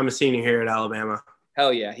 Yeah, I'm a senior here at Alabama.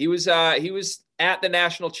 Hell yeah. He was at the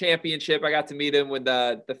national championship. I got to meet him with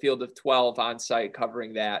the field of 12 on site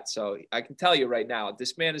covering that. So I can tell you right now,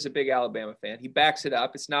 this man is a big Alabama fan. He backs it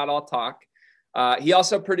up. It's not all talk. He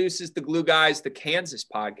also produces the Glue Guys, the Kansas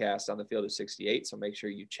podcast on the field of 68. So make sure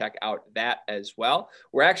you check out that as well.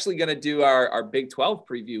 We're actually going to do our Big 12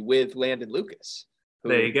 preview with Landen Lucas.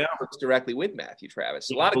 There you go. Works directly with Matthew Travis.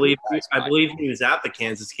 I believe he was at the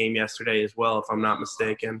Kansas game yesterday as well, if I'm not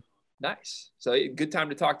mistaken. Nice. So good time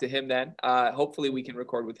to talk to him then. Hopefully we can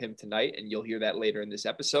record with him tonight, and you'll hear that later in this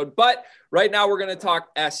episode. But right now we're going to talk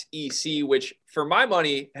SEC, which for my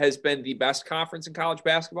money has been the best conference in college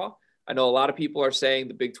basketball. I know a lot of people are saying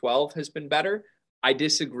the Big 12 has been better. I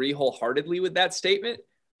disagree wholeheartedly with that statement.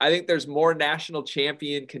 I think there's more national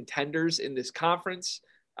champion contenders in this conference.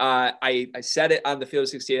 I said it on the Field of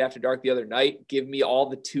 68 After Dark the other night. Give me all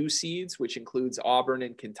the 2 seeds, which includes Auburn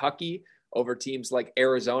and Kentucky, over teams like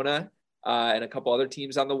Arizona and a couple other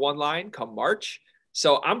teams on the 1 line come March.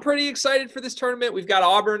 So I'm pretty excited for this tournament. We've got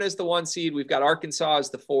Auburn as the 1 seed. We've got Arkansas as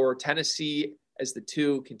the 4, Tennessee as the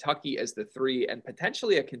 2, Kentucky as the 3, and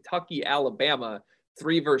potentially a Kentucky-Alabama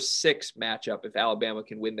 3-6 matchup if Alabama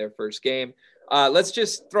can win their first game. Let's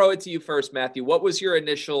just throw it to you first, Matthew. What was your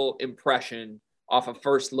initial impression off a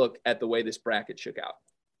first look at the way this bracket shook out?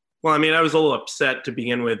 Well, I mean, I was a little upset to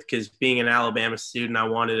begin with because being an Alabama student, I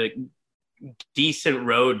wanted a decent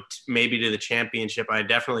road maybe to the championship. I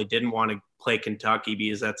definitely didn't want to play Kentucky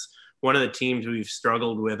because that's one of the teams we've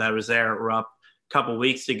struggled with. I was there at Rupp a couple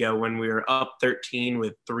weeks ago when we were up 13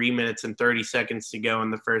 with 3 minutes and 30 seconds to go in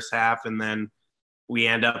the first half, and then we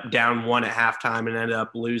end up down 1 at halftime and ended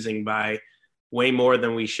up losing by way more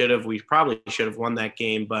than we should have. We probably should have won that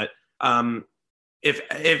game, but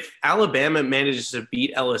if Alabama manages to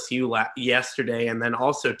beat LSU yesterday and then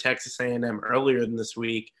also Texas A&M earlier in this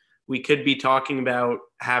week, we could be talking about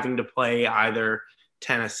having to play either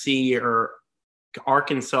Tennessee or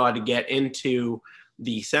Arkansas to get into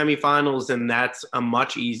the semifinals, and that's a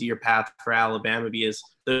much easier path for Alabama because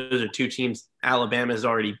those are 2 teams Alabama has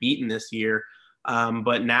already beaten this year.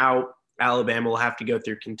 But now Alabama will have to go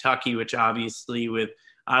through Kentucky, which obviously with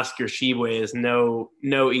Oscar Tshiebwe is no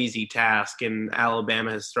easy task, and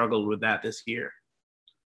Alabama has struggled with that this year.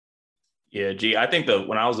 Yeah, I think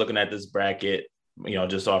when I was looking at this bracket,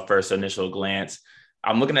 just off first initial glance,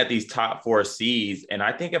 I'm looking at these top 4 seeds, and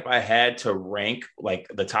I think if I had to rank like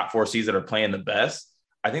the top 4 seeds that are playing the best,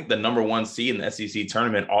 I think the number 1 seed in the SEC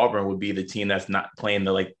tournament, Auburn, would be the team that's not playing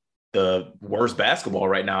the worst basketball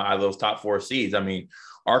right now out of those top 4 seeds. I mean,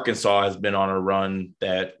 Arkansas has been on a run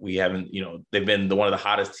that we haven't, they've been one of the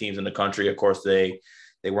hottest teams in the country. Of course, they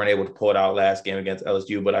weren't able to pull it out last game against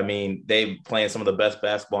LSU, but I mean, they've playing some of the best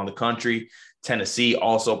basketball in the country. Tennessee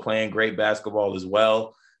also playing great basketball as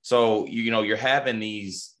well. So, you're having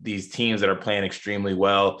these teams that are playing extremely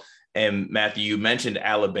well. And Matthew, you mentioned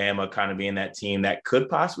Alabama kind of being that team that could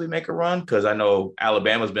possibly make a run, because I know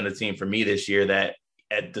Alabama's been a team for me this year that,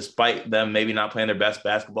 despite them maybe not playing their best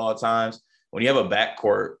basketball at times, when you have a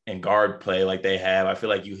backcourt and guard play like they have, I feel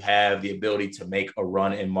like you have the ability to make a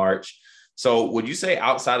run in March. So would you say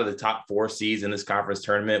outside of the top 4 seeds in this conference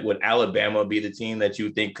tournament, would Alabama be the team that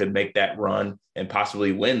you think could make that run and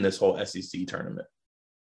possibly win this whole SEC tournament?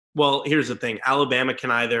 Well, here's the thing. Alabama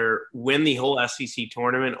can either win the whole SEC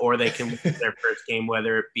tournament or they can win their first game,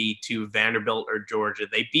 whether it be to Vanderbilt or Georgia.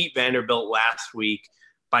 They beat Vanderbilt last week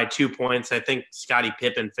by 2 points. I think Scottie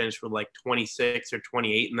Pippen finished with like 26 or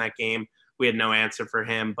 28 in that game. We had no answer for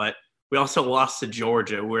him, but we also lost to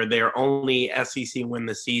Georgia, where their only SEC win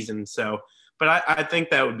the season. So, but I think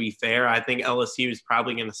that would be fair. I think LSU is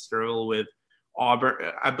probably going to struggle with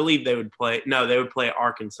Auburn. I believe they would play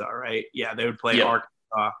Arkansas, right? Yeah, they would play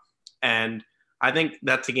Arkansas. And I think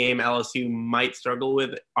that's a game LSU might struggle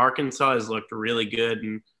with. Arkansas has looked really good,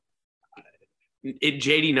 and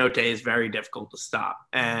JD Notte is very difficult to stop.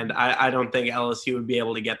 And I don't think LSU would be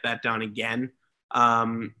able to get that done again.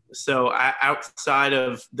 So outside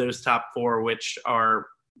of those top 4, which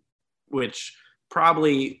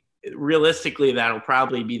probably realistically, that'll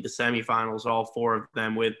probably be the semifinals, all 4 of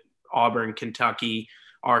them with Auburn, Kentucky,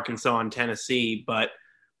 Arkansas, and Tennessee. But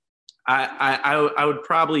I would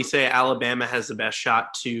probably say Alabama has the best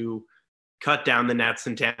shot to cut down the nets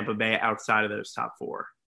in Tampa Bay outside of those top 4.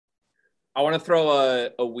 I want to throw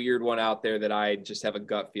a weird one out there that I just have a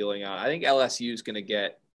gut feeling on. I think LSU is going to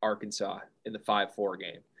get Arkansas in the 5-4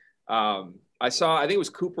 game. I think it was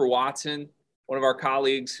Cooper Watson, one of our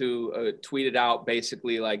colleagues, who tweeted out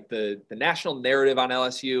basically like the national narrative on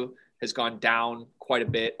LSU has gone down quite a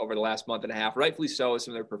bit over the last month and a half, rightfully so with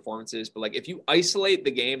some of their performances. But like if you isolate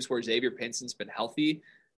the games where Xavier Pinson's been healthy,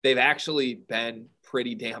 they've actually been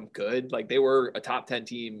pretty damn good. Like they were a top 10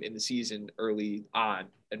 team in the season early on,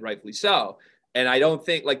 and rightfully so. And I don't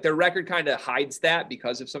think like their record kind of hides that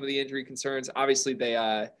because of some of the injury concerns. Obviously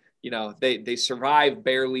they survived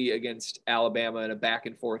barely against Alabama in a back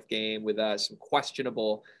and forth game with some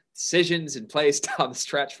questionable decisions and plays down the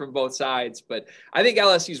stretch from both sides. But I think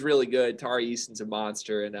LSU's really good. Tari Easton's a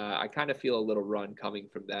monster, and I kind of feel a little run coming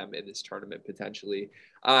from them in this tournament potentially.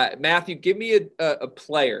 Matthew, give me a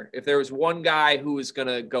player. If there was one guy who was going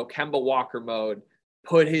to go Kemba Walker mode,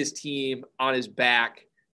 put his team on his back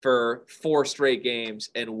for 4 straight games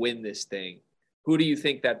and win this thing, who do you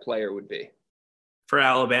think that player would be? For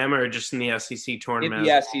Alabama or just in the SEC tournament?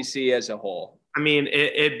 In the SEC as a whole. I mean,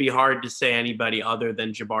 it'd be hard to say anybody other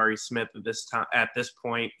than Jabari Smith at this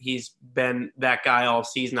point. He's been that guy all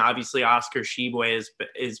season. Obviously, Oscar Tshiebwe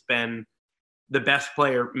has been the best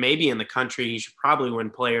player maybe in the country. He should probably win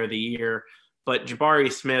Player of the Year. But Jabari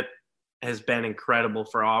Smith has been incredible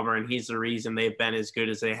for Auburn. He's the reason they've been as good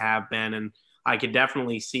as they have been. And I could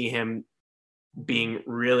definitely see him being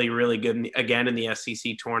really, really good again in the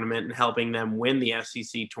SEC tournament and helping them win the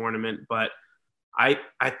SEC tournament. But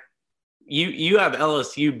you have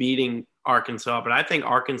LSU beating Arkansas, but I think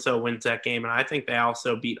Arkansas wins that game, and I think they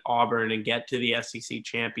also beat Auburn and get to the SEC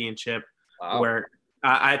championship. Wow. Where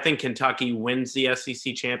I think Kentucky wins the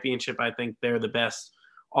SEC championship. I think they're the best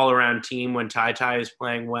all-around team when Ty is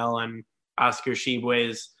playing well and Oscar Tshiebwe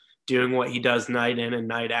is doing what he does night in and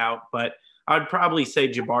night out. But I would probably say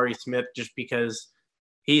Jabari Smith just because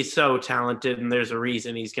he's so talented, and there's a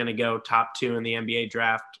reason he's going to go top 2 in the NBA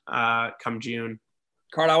draft come June.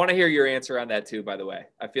 Carl, I want to hear your answer on that too, by the way.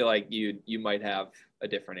 I feel like you might have a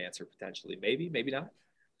different answer potentially. Maybe not.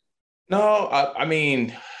 No, I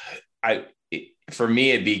mean, for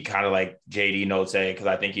me, it'd be kind of like JD Note, because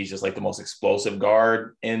I think he's just like the most explosive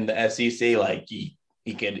guard in the SEC. Like he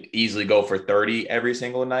could easily go for 30 every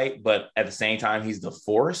single night, but at the same time, he's the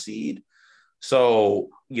 4 seed. So,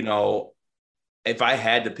 if I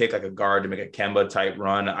had to pick like a guard to make a Kemba type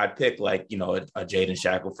run, I'd pick like, a Jaden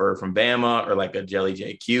Shackelford from Bama or like a Jelly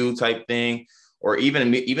JQ type thing, or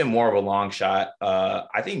even more of a long shot.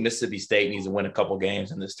 I think Mississippi State needs to win a couple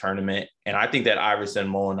games in this tournament. And I think that Iverson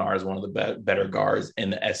Molinar is one of the better guards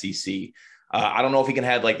in the SEC. I don't know if he can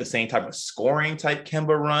have like the same type of scoring type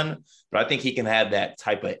Kemba run, but I think he can have that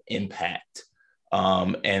type of impact.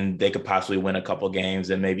 And they could possibly win a couple games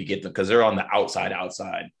and maybe get them because they're on the outside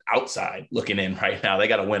looking in right now. They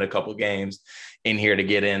got to win a couple games in here to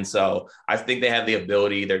get in. So I think they have the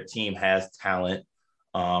ability. Their team has talent.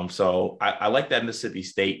 So I like that Mississippi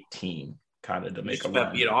State team kind of to make a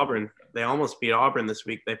run. Beat Auburn. They almost beat Auburn this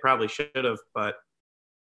week. They probably should have, but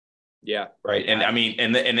yeah, right. And I mean,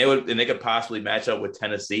 and they could possibly match up with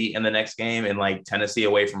Tennessee in the next game, and like Tennessee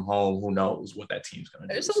away from home, who knows what that team's going to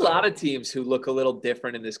do. There's a lot of teams who look a little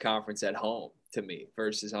different in this conference at home to me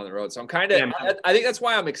versus on the road. So I'm I think that's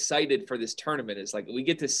why I'm excited for this tournament is like we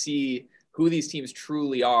get to see who these teams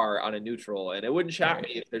truly are on a neutral, and it wouldn't shock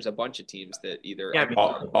me if there's a bunch of teams that either. Yeah,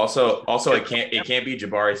 also it can't be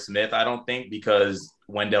Jabari Smith, I don't think, because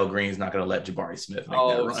Wendell Green's not going to let Jabari Smith make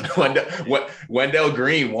that run. Wendell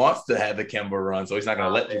Green wants to have the Kemba run, so he's not going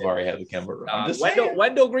to let Jabari have the Kemba run.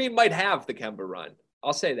 Wendell Green might have the Kemba run.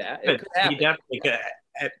 I'll say that. He definitely could.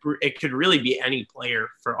 It could really be any player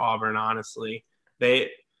for Auburn, honestly.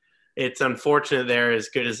 It's unfortunate they're as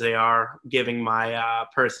good as they are, giving my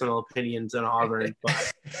personal opinions on Auburn.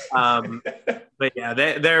 But yeah,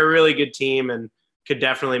 they're a really good team and could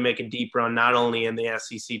definitely make a deep run, not only in the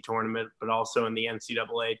SEC tournament, but also in the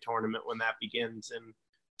NCAA tournament when that begins in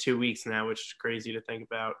 2 weeks now, which is crazy to think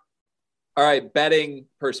about. All right, betting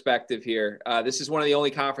perspective here. This is one of the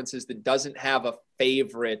only conferences that doesn't have a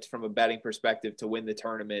favorite from a betting perspective to win the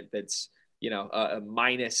tournament that's, a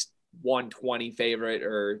minus 120 favorite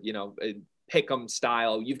or, a pick'em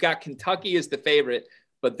style. You've got Kentucky as the favorite,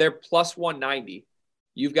 but they're plus 190.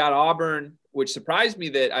 You've got Auburn, which surprised me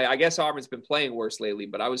that I guess Auburn's been playing worse lately,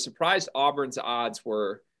 but I was surprised Auburn's odds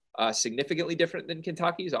were significantly different than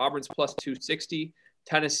Kentucky's. Auburn's plus 260,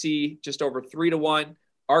 Tennessee just over 3-1,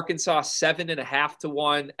 Arkansas 7.5 to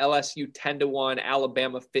 1, LSU 10 to 1,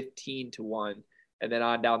 Alabama 15 to 1. And then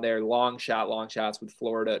on down there, long shots with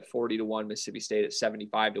Florida at 40 to 1, Mississippi State at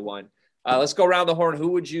 75 to 1. Let's go around the horn. Who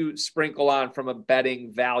would you sprinkle on from a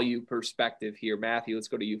betting value perspective here? Matthew, let's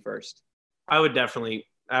go to you first. I would definitely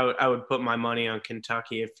I would put my money on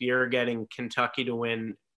Kentucky. If you're getting Kentucky to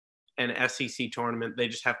win an SEC tournament, they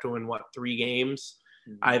just have to win 3 games.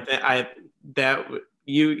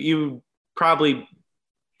 You probably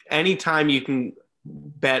anytime you can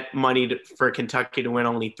bet money for Kentucky to win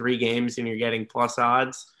only 3 games and you're getting plus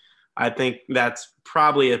odds, I think that's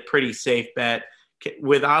probably a pretty safe bet.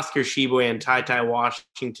 With Oscar Tshiebwe and Ty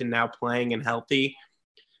Washington now playing and healthy,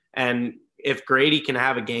 and if Grady can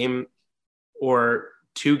have a game or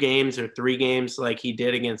 2 games or 3 games like he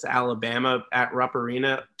did against Alabama at Rupp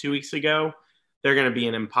Arena 2 weeks ago, they're going to be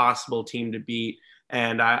an impossible team to beat.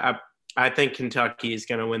 And I think Kentucky is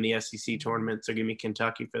going to win the SEC tournament, so give me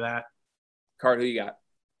Kentucky for that. Card, who you got?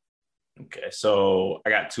 Okay, so I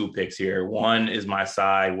got 2 picks here. One is my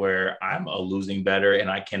side where I'm a losing bettor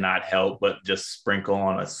and I cannot help but just sprinkle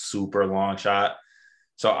on a super long shot.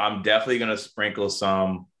 So I'm definitely going to sprinkle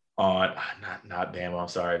some on not Bama. I'm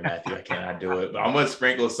sorry, Matthew, I cannot do it. But I'm going to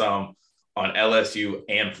sprinkle some on LSU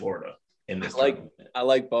and Florida in this tournament. I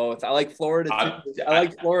like both. I like Florida too. I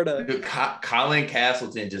like Florida. Colin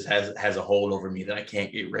Castleton just has a hold over me that I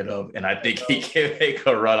can't get rid of, and I think he can make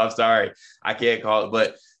a run. I'm sorry, I can't call it,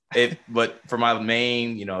 but for my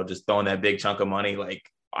main, just throwing that big chunk of money, like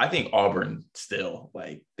I think Auburn still,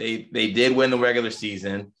 like they did win the regular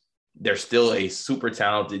season. They're still a super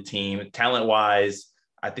talented team. Talent-wise,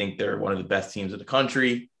 I think they're one of the best teams in the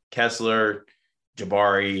country. Kessler,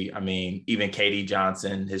 Jabari, I mean, even KD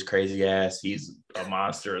Johnson, his crazy ass, he's a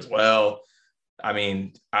monster as well. I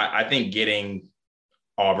mean, I think getting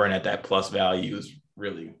Auburn at that plus value is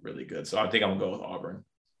really, really good. So I think I'm going to go with Auburn.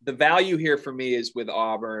 The value here for me is with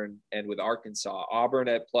Auburn and with Arkansas. Auburn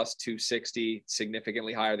at plus 260,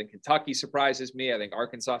 significantly higher than Kentucky, surprises me. I think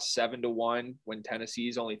Arkansas 7-1 when Tennessee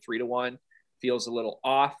is only 3-1 feels a little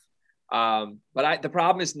off. But the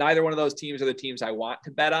problem is neither one of those teams are the teams I want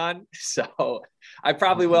to bet on. So I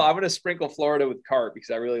probably will. I'm going to sprinkle Florida with Cart because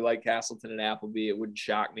I really like Castleton and Appleby. It wouldn't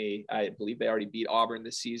shock me. I believe they already beat Auburn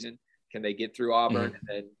this season. Can they get through Auburn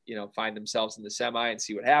and then, find themselves in the semi and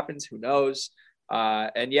see what happens? Who knows?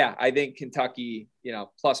 And yeah, I think Kentucky,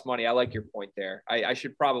 plus money. I like your point there. I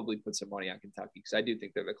should probably put some money on Kentucky because I do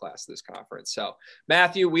think they're the class of this conference. So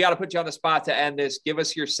Matthew, we got to put you on the spot to end this. Give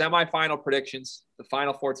us your semifinal predictions, the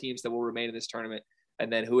final 4 teams that will remain in this tournament,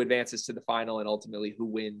 and then who advances to the final and ultimately who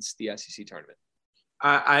wins the SEC tournament.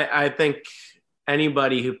 I think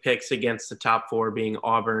anybody who picks against the top 4 being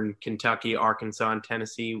Auburn, Kentucky, Arkansas, and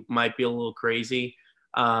Tennessee might be a little crazy.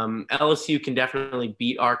 LSU can definitely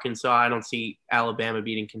beat Arkansas. I don't see Alabama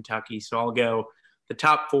beating Kentucky, so I'll go the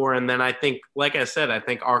top 4. And then I think, like I said, I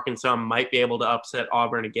think Arkansas might be able to upset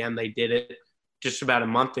Auburn again. They did it just about a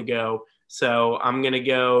month ago. So I'm going to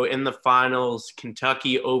go in the finals,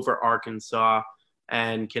 Kentucky over Arkansas,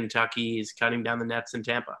 and Kentucky is cutting down the nets in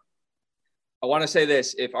Tampa. I want to say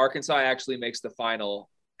this. If Arkansas actually makes the final,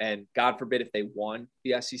 and God forbid if they won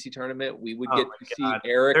the SEC tournament, we would get to see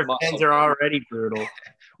Eric Musselman. Their fans are already brutal.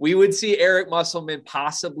 We would see Eric Musselman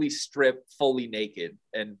possibly strip fully naked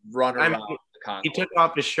and run around the Congo. He took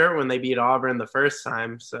off his shirt when they beat Auburn the first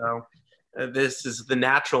time, so this is the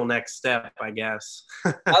natural next step, I guess.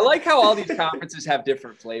 I like how all these conferences have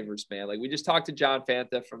different flavors, man. Like we just talked to John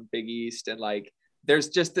Fanta from Big East, and like there's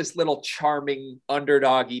just this little charming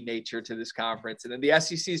underdoggy nature to this conference. And then the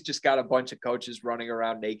SEC's just got a bunch of coaches running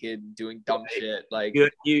around naked, doing dumb shit. Like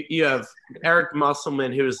you have Eric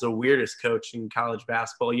Musselman, who is the weirdest coach in college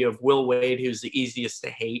basketball. You have Will Wade, who's the easiest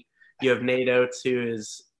to hate. You have Nate Oates, who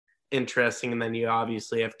is interesting. And then you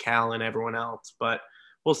obviously have Cal and everyone else, but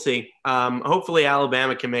we'll see. Hopefully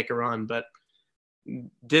Alabama can make a run, but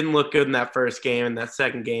didn't look good in that first game. And that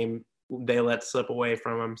second game, they let slip away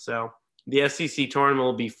from them. So the SEC tournament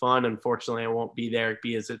will be fun. Unfortunately, I won't be there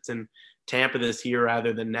because it's in Tampa this year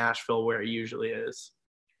rather than Nashville where it usually is.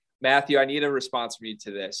 Matthew, I need a response from you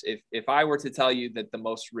to this. If I were to tell you that the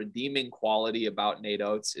most redeeming quality about Nate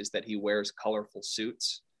Oates is that he wears colorful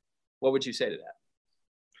suits, what would you say to that?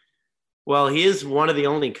 Well, he is one of the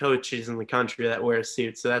only coaches in the country that wears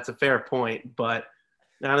suits, so that's a fair point. But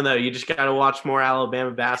I don't know. You just got to watch more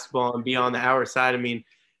Alabama basketball and be on our side. I mean,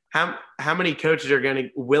 how many coaches are going to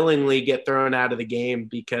willingly get thrown out of the game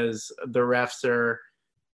because the refs are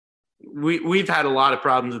we've had a lot of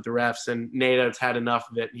problems with the refs, and Nate Oates had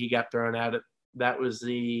enough of it. He got thrown out. That was it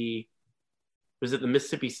the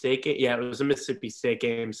Mississippi State game? Yeah, it was a Mississippi State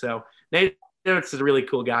game. So Nate Oates is a really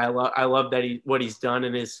cool guy. I love that what he's done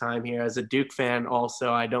in his time here. As a Duke fan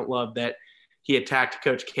also, I don't love that he attacked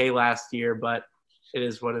Coach K last year, but it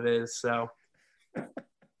is what it is. So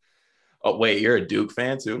Oh, wait, you're a Duke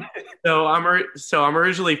fan too? So I'm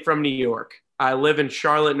originally from New York. I live in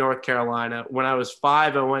Charlotte, North Carolina. When I was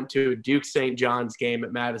 5, I went to a Duke St. John's game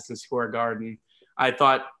at Madison Square Garden. I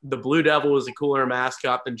thought the Blue Devil was a cooler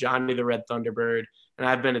mascot than Johnny the Red Thunderbird, and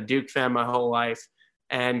I've been a Duke fan my whole life.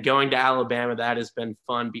 And going to Alabama, that has been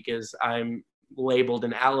fun because I'm labeled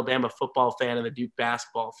an Alabama football fan and a Duke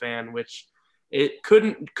basketball fan, which it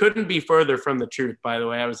couldn't be further from the truth, by the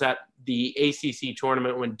way. I was at the ACC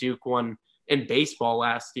tournament when Duke won in baseball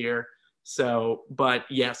last year. So, but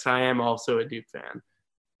yes, I am also a Duke fan.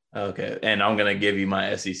 Okay, and I'm gonna give you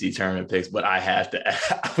my SEC tournament picks, but I have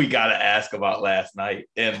to. We gotta ask about last night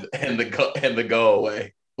and the go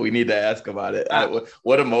away. We need to ask about it.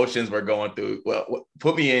 What emotions we're going through? Well,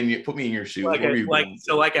 put me in your shoes.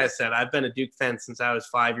 Like I said, I've been a Duke fan since I was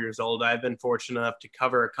 5 years old. I've been fortunate enough to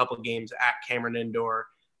cover a couple games at Cameron Indoor,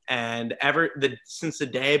 and since the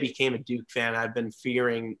day I became a Duke fan, I've been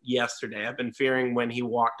fearing yesterday. I've been fearing when he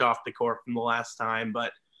walked off the court from the last time,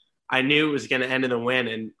 but I knew it was going to end in a win,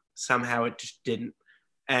 and somehow it just didn't.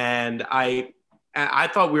 And I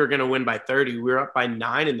thought we were going to win by 30. We were up by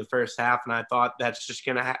 9 in the first half, and I thought that's just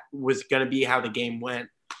was going to be how the game went,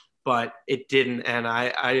 but it didn't. And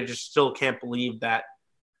I just still can't believe that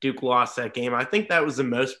Duke lost that game. I think that was the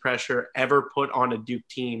most pressure ever put on a Duke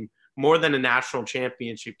team, more than a national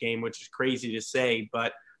championship game, which is crazy to say,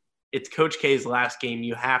 but it's Coach K's last game.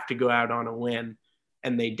 You have to go out on a win,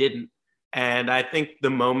 and they didn't. And I think the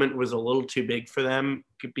moment was a little too big for them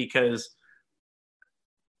because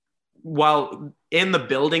while in the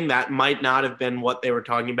building, that might not have been what they were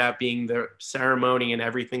talking about, being the ceremony and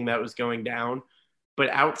everything that was going down. But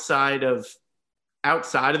outside of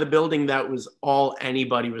the building, that was all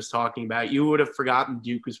anybody was talking about. You would have forgotten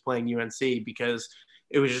Duke was playing UNC because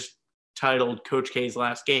it was just titled Coach K's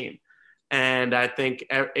last game. And I think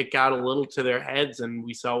it got a little to their heads, and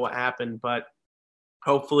we saw what happened. But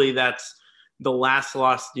hopefully that's the last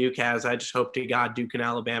loss Duke has. I just hope to God Duke and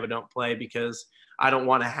Alabama don't play because I don't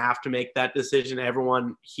want to have to make that decision.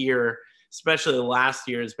 Everyone here, especially last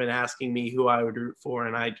year, has been asking me who I would root for,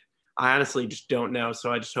 and I honestly just don't know.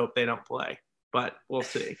 So I just hope they don't play, but we'll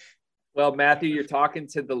see. Well, Matthew, you're talking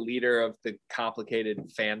to the leader of the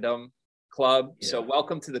complicated fandom club. Yeah. So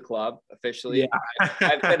welcome to the club officially. Yeah.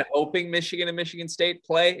 I've been hoping Michigan and Michigan State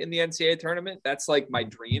play in the NCAA tournament. That's like my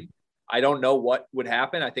dream. I don't know what would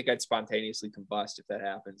happen. I think I'd spontaneously combust if that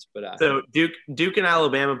happens. But so Duke and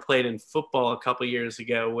Alabama played in football a couple years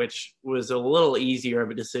ago, which was a little easier of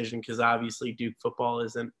a decision because obviously Duke football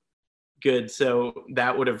isn't good. So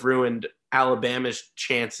that would have ruined Alabama's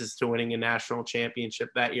chances to winning a national championship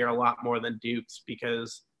that year a lot more than Duke's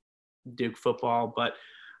because Duke football. But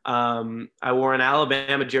I wore an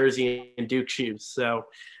Alabama jersey and Duke shoes. So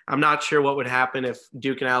I'm not sure what would happen if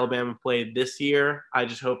Duke and Alabama played this year. I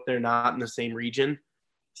just hope they're not in the same region.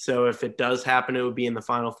 So if it does happen, it would be in the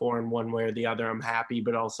Final Four in one way or the other. I'm happy,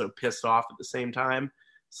 but also pissed off at the same time.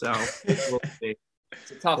 So we'll see.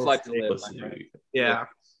 It's a tough life to live. Yeah.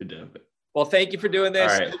 Well, thank you for doing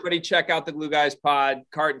this. Right. Everybody check out the Glue Guys pod.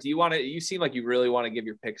 Cart, you seem like you really want to give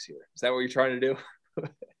your picks here. Is that what you're trying to do?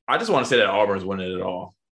 I just want to say that Auburn's winning it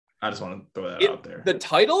all. I just want to throw that out there. The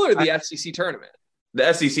title or the SEC tournament?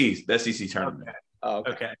 The SEC tournament. Okay. Oh,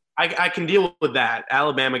 okay. I can deal with that.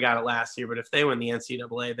 Alabama got it last year, but if they win the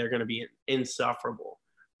NCAA, they're going to be insufferable.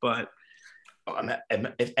 But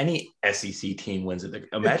if any SEC team wins it,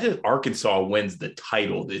 imagine if Arkansas wins the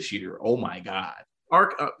title this year. Oh my God.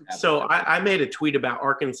 So I made a tweet about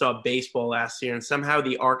Arkansas baseball last year, and somehow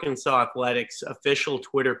the Arkansas Athletics official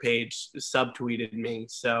Twitter page subtweeted me.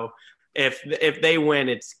 So if they win,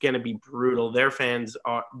 it's going to be brutal. Their fans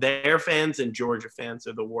and Georgia fans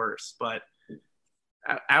are the worst. But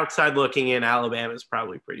outside looking in, Alabama is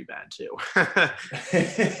probably pretty bad too.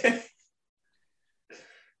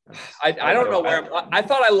 I don't know where I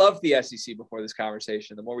thought I loved the SEC before this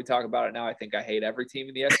conversation. The more we talk about it now, I think I hate every team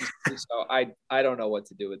in the SEC. So I don't know what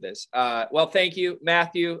to do with this. Well, thank you,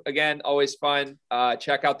 Matthew. Again, always fun.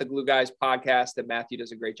 Check out the Glue Guys podcast that Matthew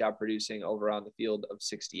does a great job producing over on the Field of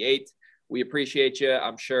 68. We appreciate you.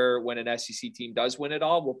 I'm sure when an SEC team does win it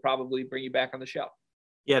all, we'll probably bring you back on the show.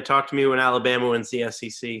 Yeah, talk to me when Alabama wins the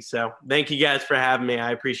SEC. So thank you guys for having me.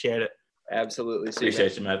 I appreciate it. Absolutely.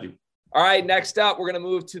 Appreciate you, Matthew. All right, next up, we're going to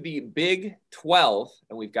move to the Big 12,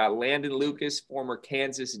 and we've got Landen Lucas, former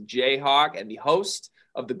Kansas Jayhawk, and the host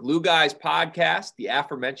of the Glue Guys podcast, the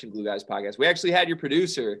aforementioned Glue Guys podcast. We actually had your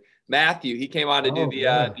producer, Matthew. He came on to do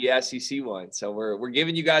the SEC one, so we're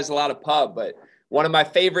giving you guys a lot of pub, but one of my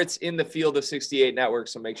favorites in the Field of 68 network,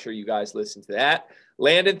 so make sure you guys listen to that.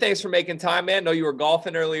 Landen, thanks for making time, man. I know you were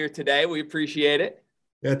golfing earlier today. We appreciate it.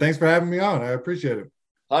 Yeah, thanks for having me on. I appreciate it.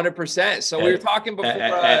 100%. So we were talking before.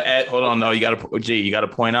 Hold on, no, you got to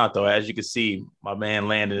point out though. As you can see, my man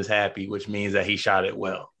Landon is happy, which means that he shot it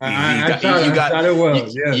well. I shot it well.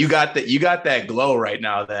 Yes. You got that glow right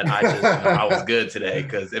now that I was good today.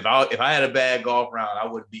 Because if I had a bad golf round, I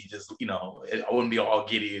would be just I wouldn't be all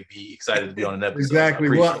giddy and be excited to be on an episode.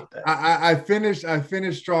 Exactly. Well, I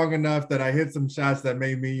finished strong enough that I hit some shots that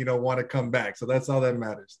made me want to come back. So that's all that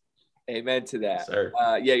matters. Amen to that. Sir.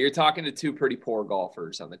 Yeah, you're talking to two pretty poor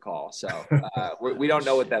golfers on the call. So we don't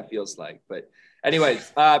know what that feels like. But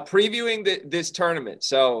anyways, previewing this tournament.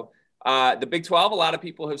 So the Big 12, a lot of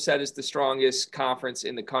people have said is the strongest conference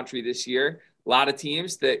in the country this year. A lot of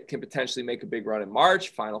teams that can potentially make a big run in March,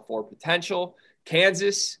 Final Four potential.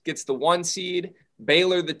 Kansas gets the 1 seed,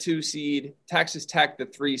 Baylor the 2 seed, Texas Tech the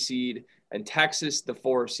 3 seed, and Texas the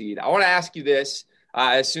 4 seed. I want to ask you this.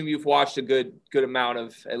 I assume you've watched a good amount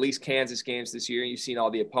of at least Kansas games this year, and you've seen all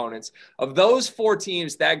the opponents. Of those 4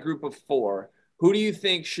 teams, that group of 4, who do you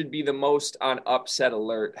think should be the most on upset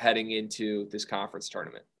alert heading into this conference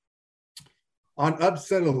tournament? On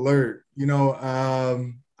upset alert,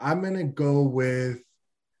 I'm gonna go with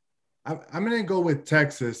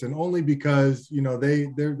Texas, and only because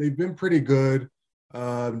they've been pretty good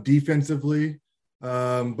defensively.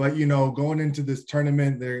 But going into this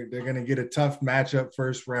tournament, they're going to get a tough matchup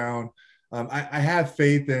first round. I have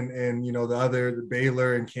faith in the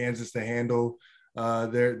Baylor and Kansas to handle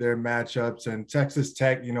their matchups, and Texas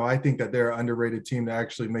Tech. I think that they're an underrated team to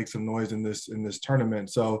actually make some noise in this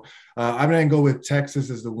tournament. So I'm going to go with Texas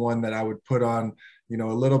as the one that I would put on a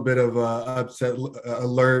little bit of a upset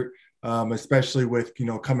alert, especially with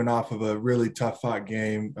coming off of a really tough fought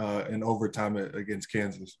game in overtime against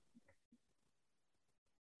Kansas.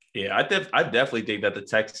 Yeah, I definitely think that the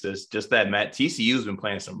Texas, just that TCU's been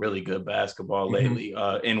playing some really good basketball lately,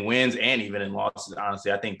 in wins and even in losses.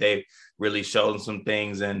 Honestly, I think they've really shown some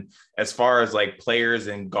things. And as far as like players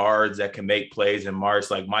and guards that can make plays in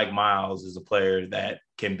March, like Mike Miles is a player that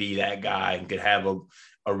can be that guy and could have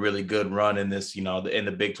a really good run in this, in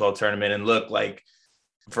the Big 12 tournament. And look, like,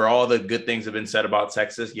 for all the good things have been said about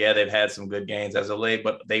Texas, yeah, they've had some good games as of late,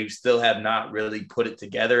 but they still have not really put it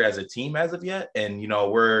together as a team as of yet. And,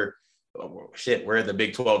 we're in the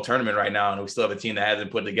Big 12 tournament right now, and we still have a team that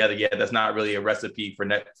hasn't put together yet. That's not really a recipe for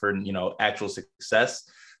actual success.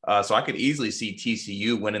 So I could easily see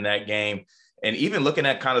TCU winning that game. And even looking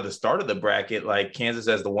at kind of the start of the bracket, like Kansas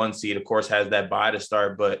as the 1 seed, of course, has that bye to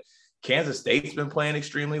start, but Kansas State's been playing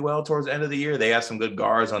extremely well towards the end of the year. They have some good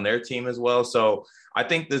guards on their team as well. So I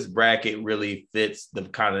think this bracket really fits the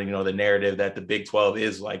kind of, the narrative that the Big 12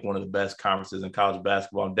 is like one of the best conferences in college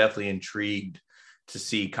basketball. I'm definitely intrigued to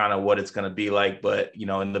see kind of what it's going to be like. But,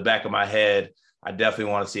 in the back of my head, I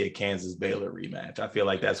definitely want to see a Kansas Baylor rematch. I feel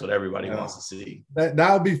like that's what everybody wants to see.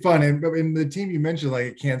 That would be fun. And the team you mentioned,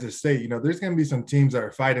 like Kansas State, there's going to be some teams that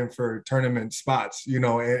are fighting for tournament spots,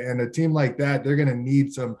 and a team like that, they're going to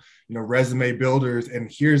need some, resume builders, and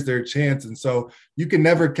here's their chance. And so you can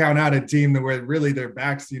never count out a team where really their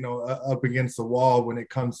backs, up against the wall when it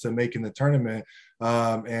comes to making the tournament.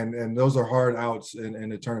 And those are hard outs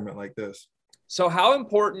in a tournament like this. So how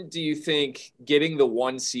important do you think getting the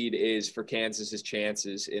 1 seed is for Kansas's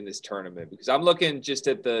chances in this tournament? Because I'm looking just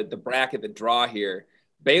at the bracket, the draw here.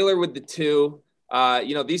 Baylor with the 2.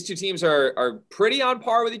 These two teams are pretty on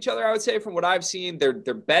par with each other, I would say, from what I've seen. They're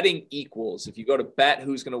betting equals. If you go to bet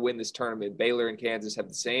who's going to win this tournament, Baylor and Kansas have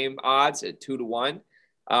the same odds at 2-1.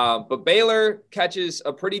 But Baylor catches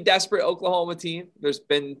a pretty desperate Oklahoma team. There's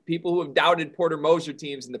been people who have doubted Porter Moser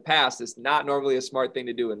teams in the past. It's not normally a smart thing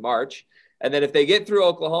to do in March. And then if they get through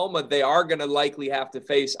Oklahoma, they are going to likely have to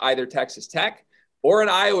face either Texas Tech or an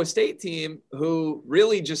Iowa State team who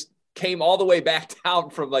really just came all the way back down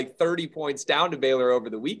from like 30 points down to Baylor over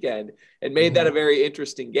the weekend and made that a very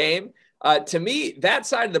interesting game. To me, that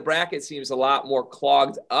side of the bracket seems a lot more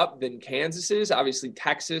clogged up than Kansas is. Obviously,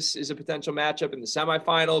 Texas is a potential matchup in the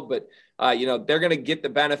semifinal, but they're going to get the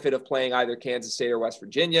benefit of playing either Kansas State or West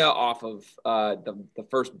Virginia off of the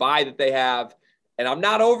first bye that they have. And I'm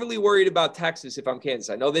not overly worried about Texas if I'm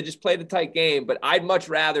Kansas. I know they just played a tight game, but I'd much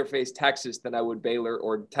rather face Texas than I would Baylor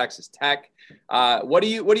or Texas Tech. What do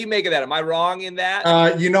you make of that? Am I wrong in that?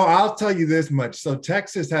 I'll tell you this much. So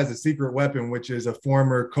Texas has a secret weapon, which is a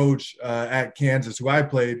former coach at Kansas who I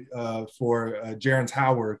played for, Terrence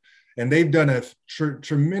Howard. And they've done a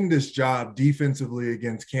tremendous job defensively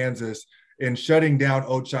against Kansas in shutting down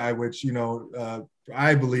Ochai, which,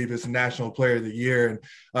 I believe is National Player of the Year.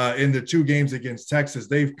 And in the 2 games against Texas,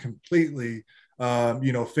 they've completely,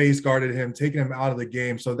 face guarded him, taking him out of the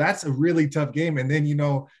game. So that's a really tough game. And then,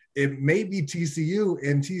 it may be TCU,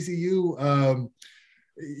 and TCU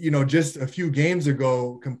just a few games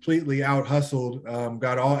ago, completely out hustled,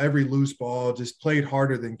 got every loose ball, just played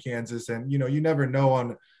harder than Kansas. And, you never know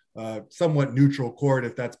on somewhat neutral court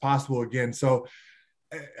if that's possible again. So,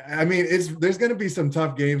 I mean, there's going to be some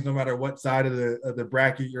tough games no matter what side of the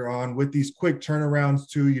bracket you're on. With these quick turnarounds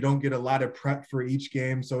too, you don't get a lot of prep for each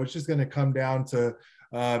game. So it's just going to come down to,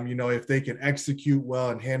 if they can execute well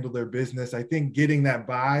and handle their business. I think getting that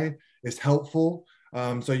bye is helpful.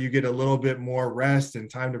 So you get a little bit more rest and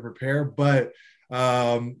time to prepare. But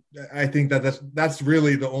I think that's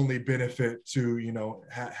really the only benefit to,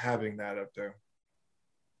 having that up there.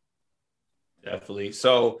 Definitely.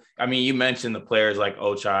 So, I mean, you mentioned the players like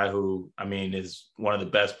Ochai, who, I mean, is one of the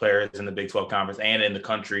best players in the Big 12 Conference and in the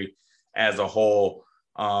country as a whole.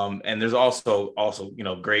 And there's also,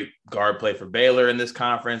 great guard play for Baylor in this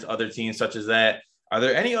conference, other teams such as that. Are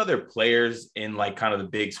there any other players in like kind of the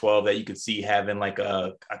Big 12 that you could see having like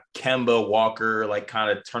a Kemba Walker, like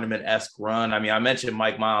kind of tournament-esque run? I mean, I mentioned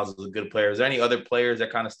Mike Miles is a good player. Is there any other players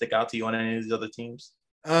that kind of stick out to you on any of these other teams?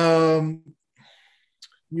 I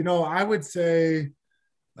would say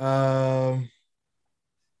probably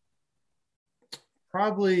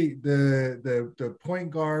the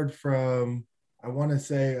point guard from, I want to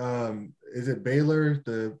say, is it Baylor?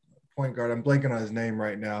 The point guard, I'm blanking on his name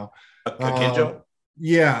right now. Akinjo?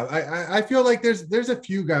 Yeah, I feel like there's a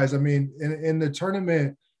few guys. I mean, in the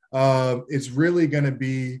tournament, it's really going to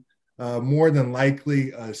be more than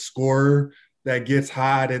likely a scorer that gets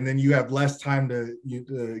hot, and then you have less time to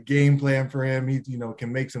game plan for him. He,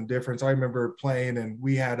 can make some difference. I remember playing, and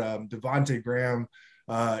we had Devontae Graham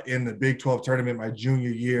in the Big 12 tournament my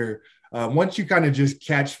junior year. Once you kind of just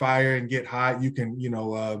catch fire and get hot, you can,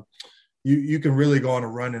 you can really go on a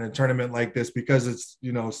run in a tournament like this because it's,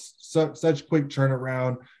 such quick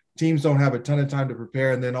turnaround. Teams don't have a ton of time to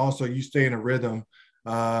prepare, and then also you stay in a rhythm.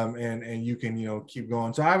 And you can, keep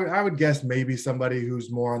going. So I would guess maybe somebody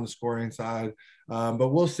who's more on the scoring side, but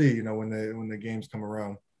we'll see, when the games come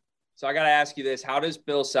around. So I got to ask you this: how does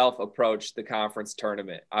Bill Self approach the conference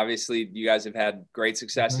tournament? Obviously, you guys have had great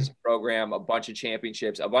success as a program, a bunch of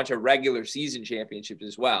championships, a bunch of regular season championships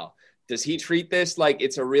as well. Does he treat this like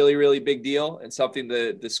it's a really, really big deal and something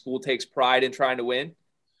the school takes pride in trying to win?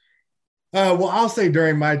 Well, I'll say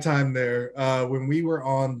during my time there, when we were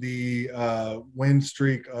on the win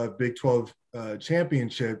streak of Big 12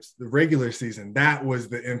 championships, the regular season, that was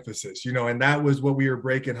the emphasis, and that was what we were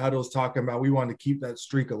breaking huddles talking about. We wanted to keep that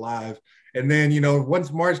streak alive. And then,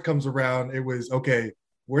 once March comes around, it was, okay,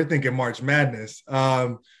 we're thinking March Madness.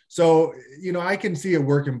 So, I can see it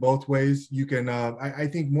working both ways. You can, I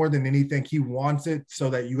think more than anything, he wants it so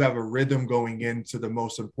that you have a rhythm going into the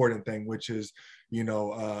most important thing, which is,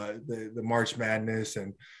 the March Madness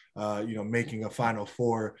and, making a Final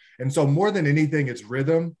Four. And so more than anything, it's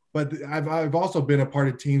rhythm. But I've also been a part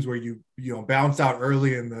of teams where you bounce out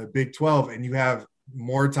early in the Big 12 and you have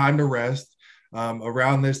more time to rest.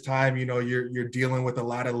 Around this time, you're dealing with a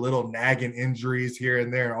lot of little nagging injuries here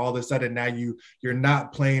and there. All of a sudden now you're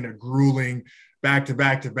not playing a grueling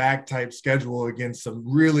back-to-back-to-back type schedule against some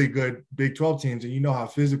really good Big 12 teams. And you know how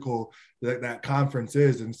physical that conference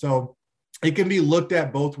is. And so it can be looked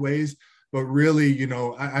at both ways, but really,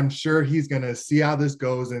 I'm sure he's going to see how this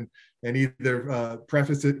goes and either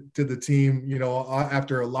preface it to the team,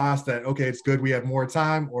 after a loss that, okay, it's good, we have more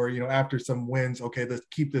time, or, after some wins, okay, let's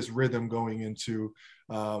keep this rhythm going into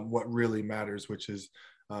what really matters, which is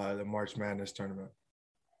the March Madness tournament.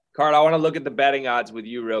 Card, I want to look at the betting odds with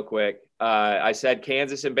you real quick. I said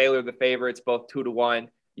Kansas and Baylor are the favorites, both 2-1.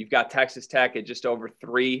 You've got Texas Tech at just over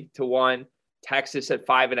 3-1. Texas at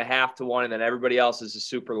 5.5-1, and then everybody else is a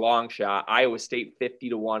super long shot. Iowa State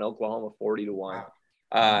 50-1, Oklahoma 40-1.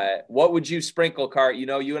 Wow. What would you sprinkle, Cart?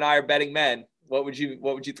 You and I are betting men. What would you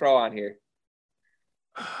throw on here?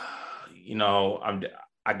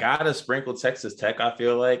 I gotta sprinkle Texas Tech. I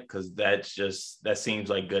feel like because that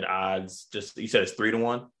seems like good odds. Just you said it's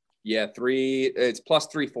 3-1. Yeah, it's plus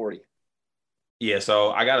 340. Yeah, so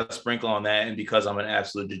I got to sprinkle on that. And because I'm an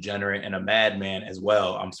absolute degenerate and a madman as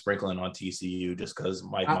well, I'm sprinkling on TCU just because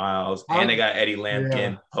Mike Miles and they got Eddie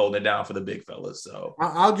Lampkin holding it down for the big fellas. So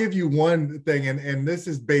I'll give you one thing, and this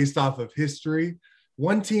is based off of history.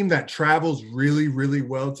 One team that travels really, really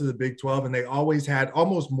well to the Big 12, and they always had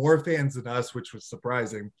almost more fans than us, which was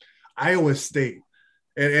surprising, Iowa State.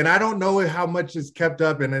 And I don't know how much it's kept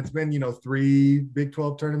up, and it's been, 3 Big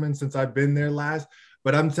 12 tournaments since I've been there last.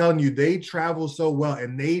 But I'm telling you, they travel so well,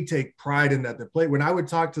 and they take pride in that. When I would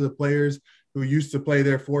talk to the players who used to play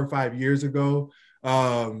there 4 or 5 years ago,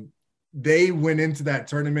 they went into that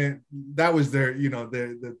tournament. That was their,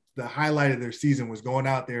 the highlight of their season was going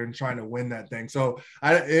out there and trying to win that thing. So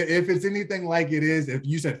if it's anything like it is, if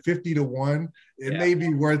you said 50-1, it may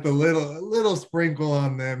be worth a little sprinkle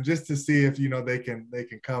on them just to see if, they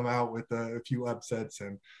can come out with a few upsets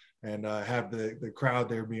and have the crowd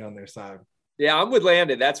there be on their side. Yeah, I'm with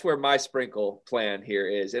Landon. That's where my sprinkle plan here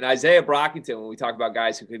is. And Isaiah Brockington, when we talk about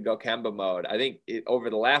guys who could go Kemba mode, I think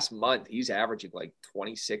over the last month, he's averaging like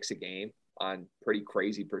 26 a game on pretty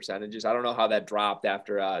crazy percentages. I don't know how that dropped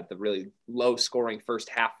after the really low scoring first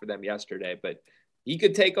half for them yesterday, but he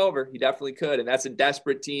could take over. He definitely could. And that's a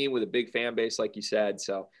desperate team with a big fan base, like you said.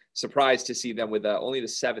 So surprised to see them with only the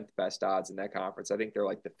 7th best odds in that conference. I think they're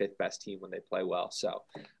like the 5th best team when they play well. So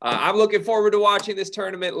I'm looking forward to watching this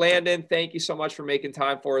tournament. Landon, thank you so much for making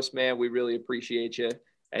time for us, man. We really appreciate you.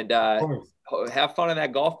 And have fun on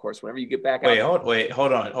that golf course whenever you get back out.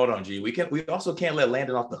 Hold on, G. We also can't let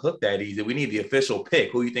Landon off the hook that easy. We need the official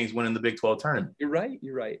pick. Who you think's winning the Big 12 tournament? You're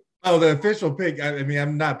right. Oh, the official pick. I mean,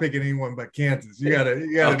 I'm not picking anyone but Kansas. You gotta.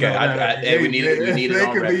 Okay, we need it on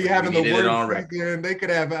record. They could be having the worst weekend. They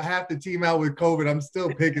could have half the team out with COVID. I'm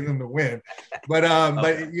still picking them to win. But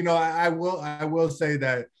I will say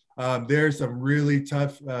that there's some really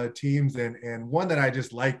tough teams, and one that I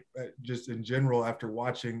just like, just in general after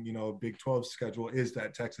watching Big 12 schedule is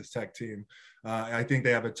that Texas Tech team. I think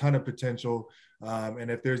they have a ton of potential. And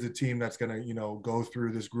if there's a team that's going to, go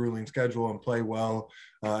through this grueling schedule and play well,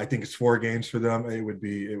 I think it's 4 games for them. It would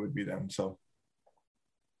be them. So.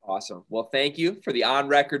 Awesome. Well, thank you for the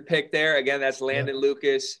on-record pick there. Again, that's Landen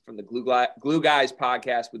Lucas from the Glue Guys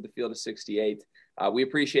podcast with the Field of 68. We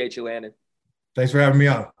appreciate you, Landon. Thanks for having me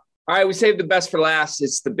on. All right, we saved the best for last.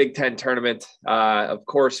 It's the Big Ten tournament. Of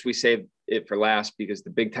course, we saved it for last because the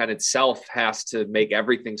Big Ten itself has to make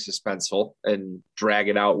everything suspenseful and drag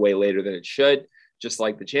it out way later than it should. Just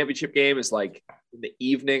like the championship game is like in the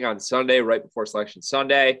evening on Sunday, right before Selection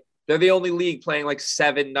Sunday. They're the only league playing like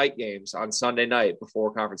 7 night games on Sunday night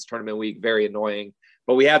before conference tournament week. Very annoying.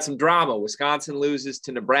 But we had some drama. Wisconsin loses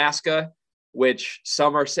to Nebraska, which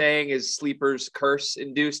some are saying is sleeper's curse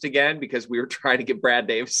induced again because we were trying to get Brad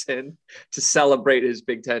Davison to celebrate his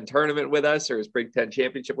Big Ten tournament with us or his Big Ten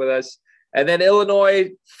championship with us. And then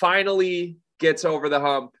Illinois finally gets over the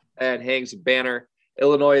hump and hangs a banner.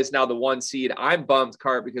 Illinois is now the 1 seed. I'm bummed,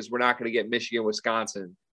 Cart, because we're not going to get Michigan,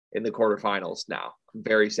 Wisconsin in the quarterfinals now. I'm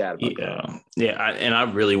very sad about that. Yeah. And I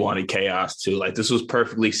really wanted chaos too. Like this was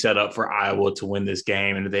perfectly set up for Iowa to win this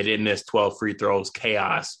game. And if they didn't miss 12 free throws,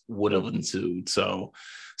 chaos would have ensued. So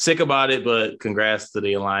sick about it, but congrats to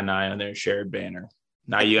the Illini on their shared banner.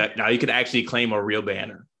 Now you can actually claim a real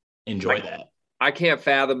banner. Enjoy that. I can't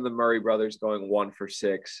fathom the Murray brothers going 1 for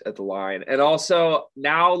 6 at the line. And also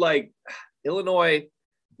now like Illinois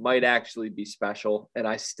might actually be special. And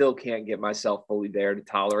I still can't get myself fully there to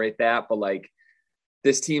tolerate that. But like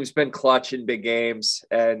this team's been clutch in big games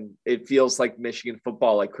and it feels like Michigan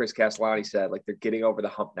football, like Chris Castellani said, like they're getting over the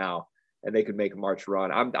hump now and they could make a March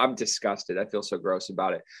run. I'm disgusted. I feel so gross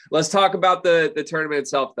about it. Let's talk about the tournament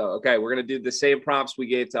itself though. Okay. We're going to do the same prompts we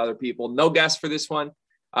gave to other people. No guess for this one.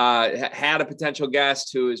 Had a potential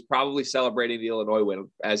guest who is probably celebrating the Illinois win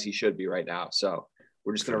as he should be right now. So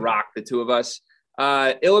we're just going to rock the two of us.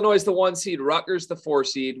 Illinois is the 1 seed, Rutgers the 4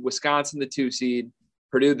 seed, Wisconsin the 2 seed,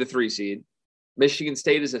 Purdue the 3 seed. Michigan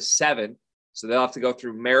State is a 7, so they'll have to go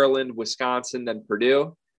through Maryland, Wisconsin, then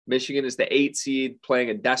Purdue. Michigan is the 8 seed, playing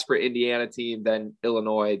a desperate Indiana team, then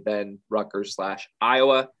Illinois, then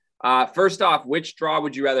Rutgers/Iowa. First off, which draw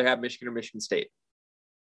would you rather have, Michigan or Michigan State?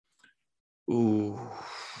 Ooh.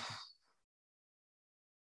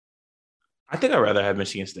 I think I'd rather have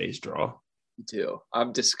Michigan State's draw. Me too.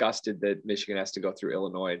 I'm disgusted that Michigan has to go through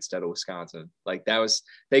Illinois instead of Wisconsin. Like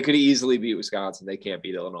they could easily beat Wisconsin. They can't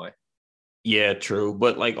beat Illinois. Yeah, true.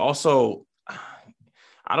 But like also,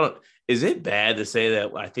 is it bad to say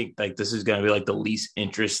that I think like this is going to be like the least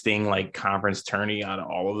interesting like conference tourney out of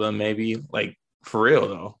all of them, maybe? Like for real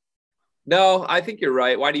though. No, I think you're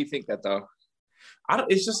right. Why do you think that though?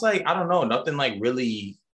 It's just like, I don't know, nothing like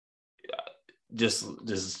really just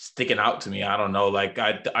sticking out to me. I don't know. Like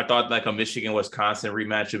I thought like a Michigan Wisconsin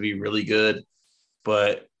rematch would be really good,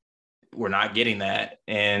 but we're not getting that.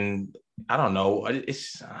 And I don't know.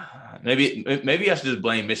 It's maybe I should just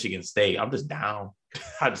blame Michigan State. I'm just down.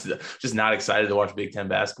 I'm just not excited to watch Big Ten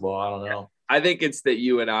basketball. I don't know. I think it's that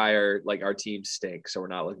you and I are like our team stink, so we're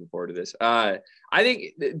not looking forward to this. I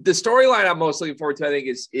think the storyline I'm most looking forward to, I think,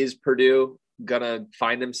 is Purdue gonna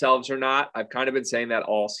find themselves or not. I've kind of been saying that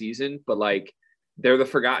all season, but like they're the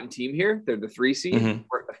forgotten team here. They're the 3 seed. Mm-hmm.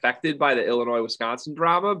 We're affected by the Illinois-Wisconsin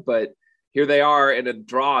drama, but here they are in a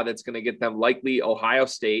draw that's going to get them likely Ohio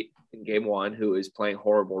State, in game one, who is playing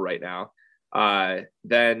horrible right now.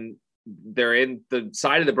 Then they're in the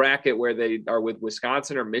side of the bracket where they are with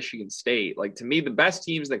Wisconsin or Michigan State. Like, to me, the best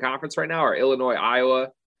teams in the conference right now are Illinois, Iowa,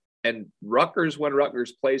 and Rutgers when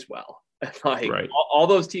Rutgers plays well. Like, right. all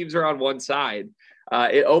those teams are on one side.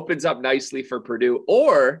 It opens up nicely for Purdue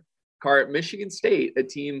or Michigan State, a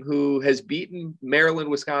team who has beaten Maryland,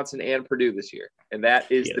 Wisconsin, and Purdue this year. And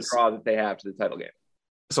that is the draw that they have to the title game.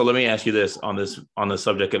 So let me ask you this on the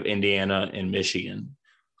subject of Indiana and Michigan.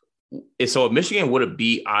 So if Michigan would have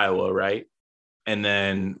beat Iowa, right, and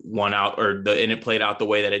then won out, and it played out the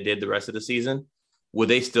way that it did the rest of the season, would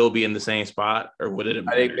they still be in the same spot, or would it have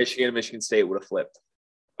mattered? I think Michigan and Michigan State would have flipped.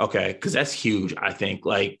 Okay, because that's huge, I think.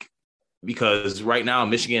 Like, because right now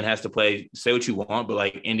Michigan has to play, say what you want, but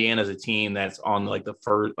like Indiana's a team that's on like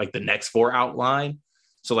the next 4 out line.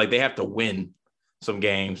 So like they have to win some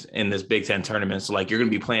games in this Big Ten tournament. So like you're going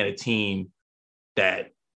to be playing a team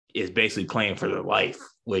that is basically playing for their life,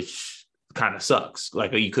 which kind of sucks.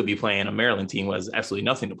 Like you could be playing a Maryland team who has absolutely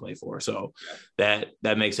nothing to play for. So that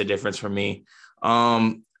makes a difference for me.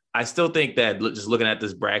 I still think that just looking at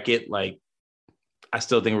this bracket, like I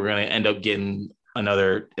still think we're going to end up getting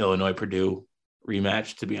another Illinois-Purdue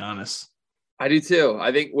rematch, to be honest. I do too.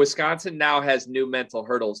 I think Wisconsin now has new mental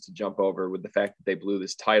hurdles to jump over with the fact that they blew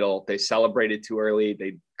this title. They celebrated too early.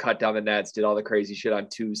 They cut down the nets, did all the crazy shit on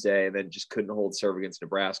Tuesday, and then just couldn't hold serve against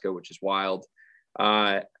Nebraska, which is wild.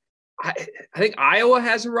 I think Iowa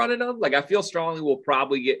has a run in them. Like, I feel strongly we'll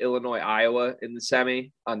probably get Illinois-Iowa in the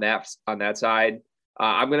semi on that side.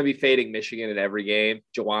 I'm going to be fading Michigan in every game.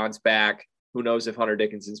 Jawan's back. Who knows if Hunter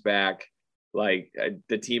Dickinson's back? Like,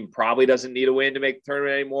 the team probably doesn't need a win to make the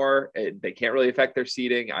tournament anymore. They can't really affect their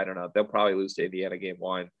seeding. I don't know. They'll probably lose to Indiana game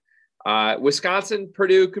 1. Wisconsin,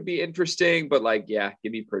 Purdue could be interesting, but like, yeah,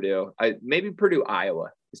 give me Purdue. Maybe Purdue, Iowa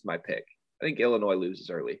is my pick. I think Illinois loses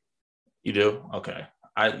early. You do? Okay.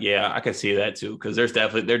 I can see that too, because they're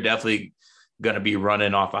definitely going to be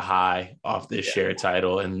running off a high off this shared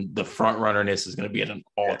title, and the front runnerness is going to be at an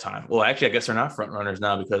all time. Well, actually, I guess they're not front runners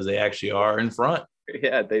now because they actually are in front.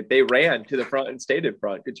 Yeah, they ran to the front and stayed in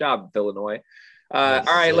front. Good job, Illinois. All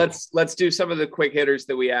right, let's do some of the quick hitters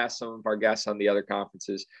that we asked some of our guests on the other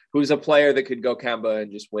conferences. Who's a player that could go Kemba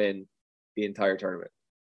and just win the entire tournament?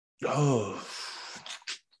 Oh,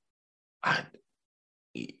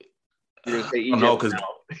 You're gonna say EJ.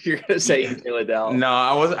 You're gonna say EJ Liddell. No,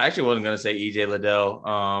 I actually wasn't gonna say EJ Liddell.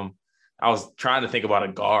 I was trying to think about a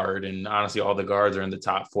guard, and honestly, all the guards are in the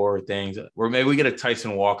top 4 things. Or maybe we get a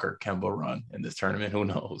Tyson Walker Kemba run in this tournament. Who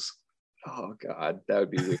knows? Oh God, that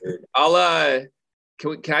would be weird. I'll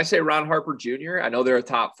can I say Ron Harper Jr.? I know they're a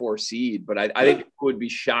top 4 seed, but I think people would be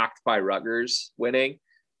shocked by Rutgers winning.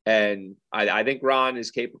 And I think Ron is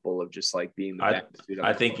capable of just like being the best dude.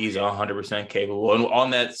 I think he's 100% capable. And on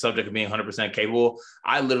that subject of being 100% capable,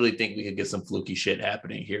 I literally think we could get some fluky shit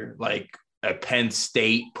happening here. Like a Penn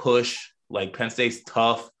State push, like Penn State's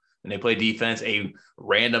tough and they play defense, a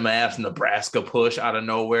random ass Nebraska push out of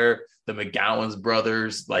nowhere, the McGowan's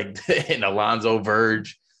brothers, like and Alonzo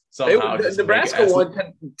Verge. Somehow Nebraska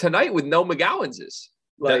won tonight with no McGowan's.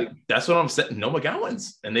 Like that's what I'm saying. No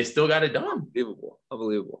McGowan's, and they still got it done.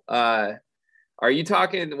 Unbelievable. Are you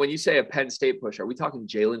talking, when you say a Penn State push, are we talking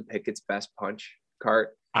Jalen Pickett's best punch,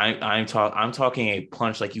 Cart? I'm talking a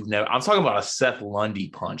punch like you've never. I'm talking about a Seth Lundy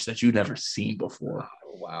punch that you've never seen before.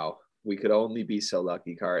 Oh, wow. We could only be so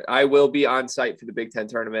lucky, Cart. I will be on site for the Big Ten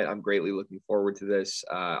tournament. I'm greatly looking forward to this.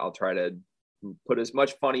 I'll try to put as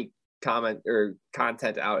much funny content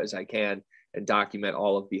out as I can and document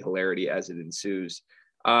all of the hilarity as it ensues.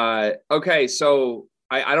 Okay, so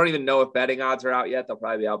I don't even know if betting odds are out yet. They'll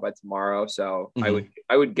probably be out by tomorrow. So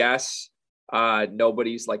I would guess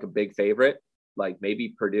nobody's like a big favorite. Like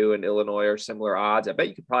maybe Purdue and Illinois are similar odds. I bet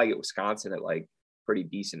you could probably get Wisconsin at like pretty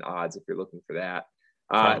decent odds if you're looking for that.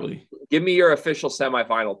 Probably. Give me your official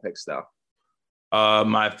semifinal picks though.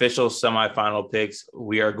 My official semifinal picks,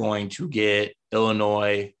 we are going to get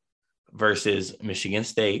Illinois versus Michigan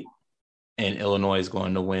State, and Illinois is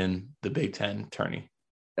going to win the Big Ten tourney.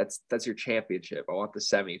 That's your championship. I want the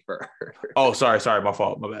semi first. Oh, sorry. My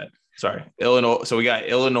fault. My bad. Sorry. Illinois. So we got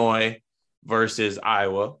Illinois versus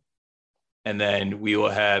Iowa. And then we will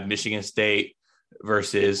have Michigan State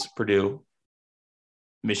versus Purdue.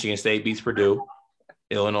 Michigan State beats Purdue.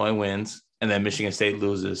 Illinois wins. And then Michigan State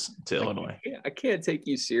loses to Illinois. I can't take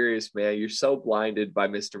you serious, man. You're so blinded by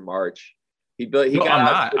Mr. March. I'm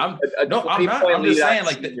not. I'm just saying,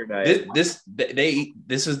 like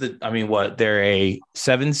this is the. I mean, what, they're a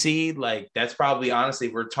 7 seed. Like that's probably, honestly,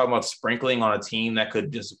 if we're talking about sprinkling on a team that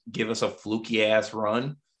could just give us a fluky ass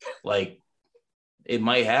run. Like It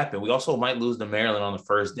might happen. We also might lose to Maryland on the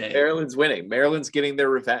first day. Maryland's winning. Maryland's getting their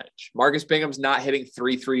revenge. Marcus Bingham's not hitting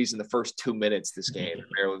 3 threes in the first 2 minutes this game.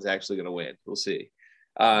 Maryland's actually going to win. We'll see.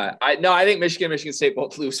 I think Michigan State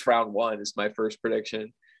both lose round 1 is my first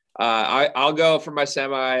prediction. I'll go for my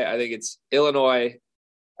semi. I think it's Illinois.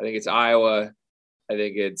 I think it's Iowa. I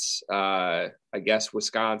think it's, I guess,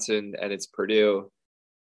 Wisconsin, and it's Purdue.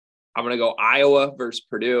 I'm going to go Iowa versus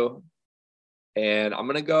Purdue. And I'm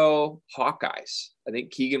going to go Hawkeyes. I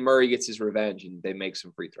think Keegan Murray gets his revenge, and they make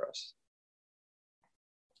some free throws.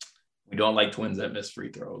 We don't like twins that miss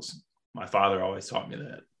free throws. My father always taught me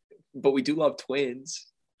that. But we do love twins.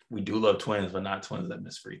 We do love twins, but not twins that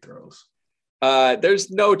miss free throws. There's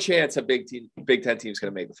no chance a Big Ten team is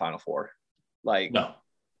going to make the Final Four. No.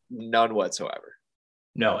 None whatsoever.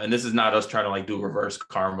 No, and this is not us trying to do reverse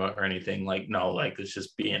karma or anything. It's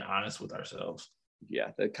just being honest with ourselves.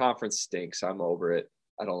 Yeah, the conference stinks. I'm over it.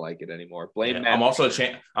 I don't like it anymore. Blame Matt. I'm also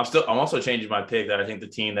changing my pick that I think the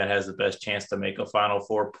team that has the best chance to make a Final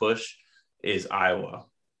Four push is Iowa.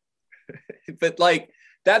 But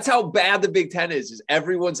that's how bad the Big Ten is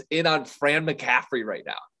everyone's in on Fran McCaffrey right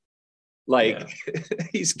now.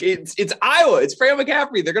 It's Iowa. It's Fran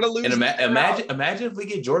McCaffrey. They're going to lose. And imagine if we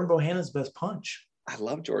get Jordan Bohannon's best punch. I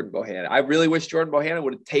love Jordan Bohannon. I really wish Jordan Bohannon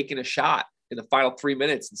would have taken a shot in the final 3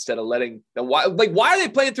 minutes instead of letting – why are they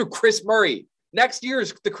playing through Chris Murray? Next year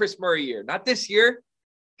is the Chris Murray year, not this year.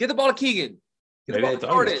 Get the ball to Keegan. Maybe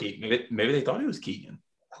they thought he was Keegan.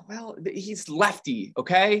 Well, he's lefty,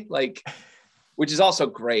 okay? Which is also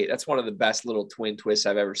great. That's one of the best little twin twists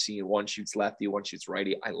I've ever seen. One shoots lefty, one shoots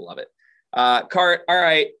righty. I love it. Cart, all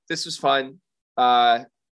right. This was fun. I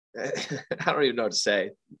don't even know what to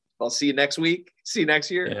say. I'll see you next week. See you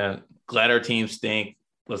next year. Yeah. Glad our teams stink.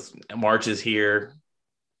 March is here.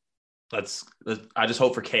 I just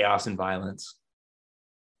hope for chaos and violence.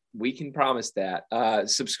 We can promise that.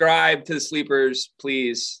 Subscribe to the Sleepers,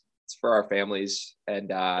 please. It's for our families. And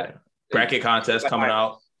bracket contest coming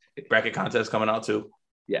out. Bracket contest coming out too.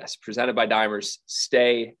 Yes, presented by Dimers.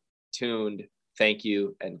 Stay tuned. Thank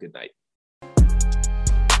you and good night.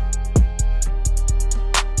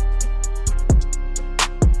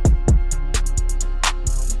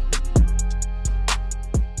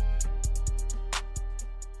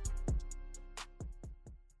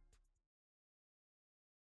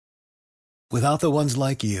 Without the ones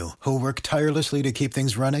like you, who work tirelessly to keep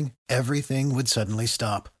things running, everything would suddenly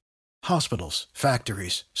stop. Hospitals,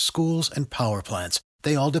 factories, schools, and power plants,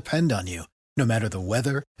 they all depend on you. No matter the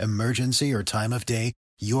weather, emergency, or time of day,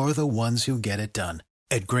 you're the ones who get it done.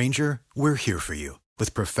 At Grainger, we're here for you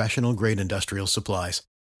with professional-grade industrial supplies.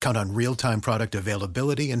 Count on real-time product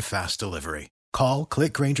availability and fast delivery. Call,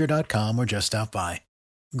 click Grainger.com, or just stop by.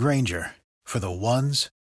 Grainger, for the ones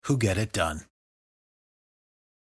who get it done.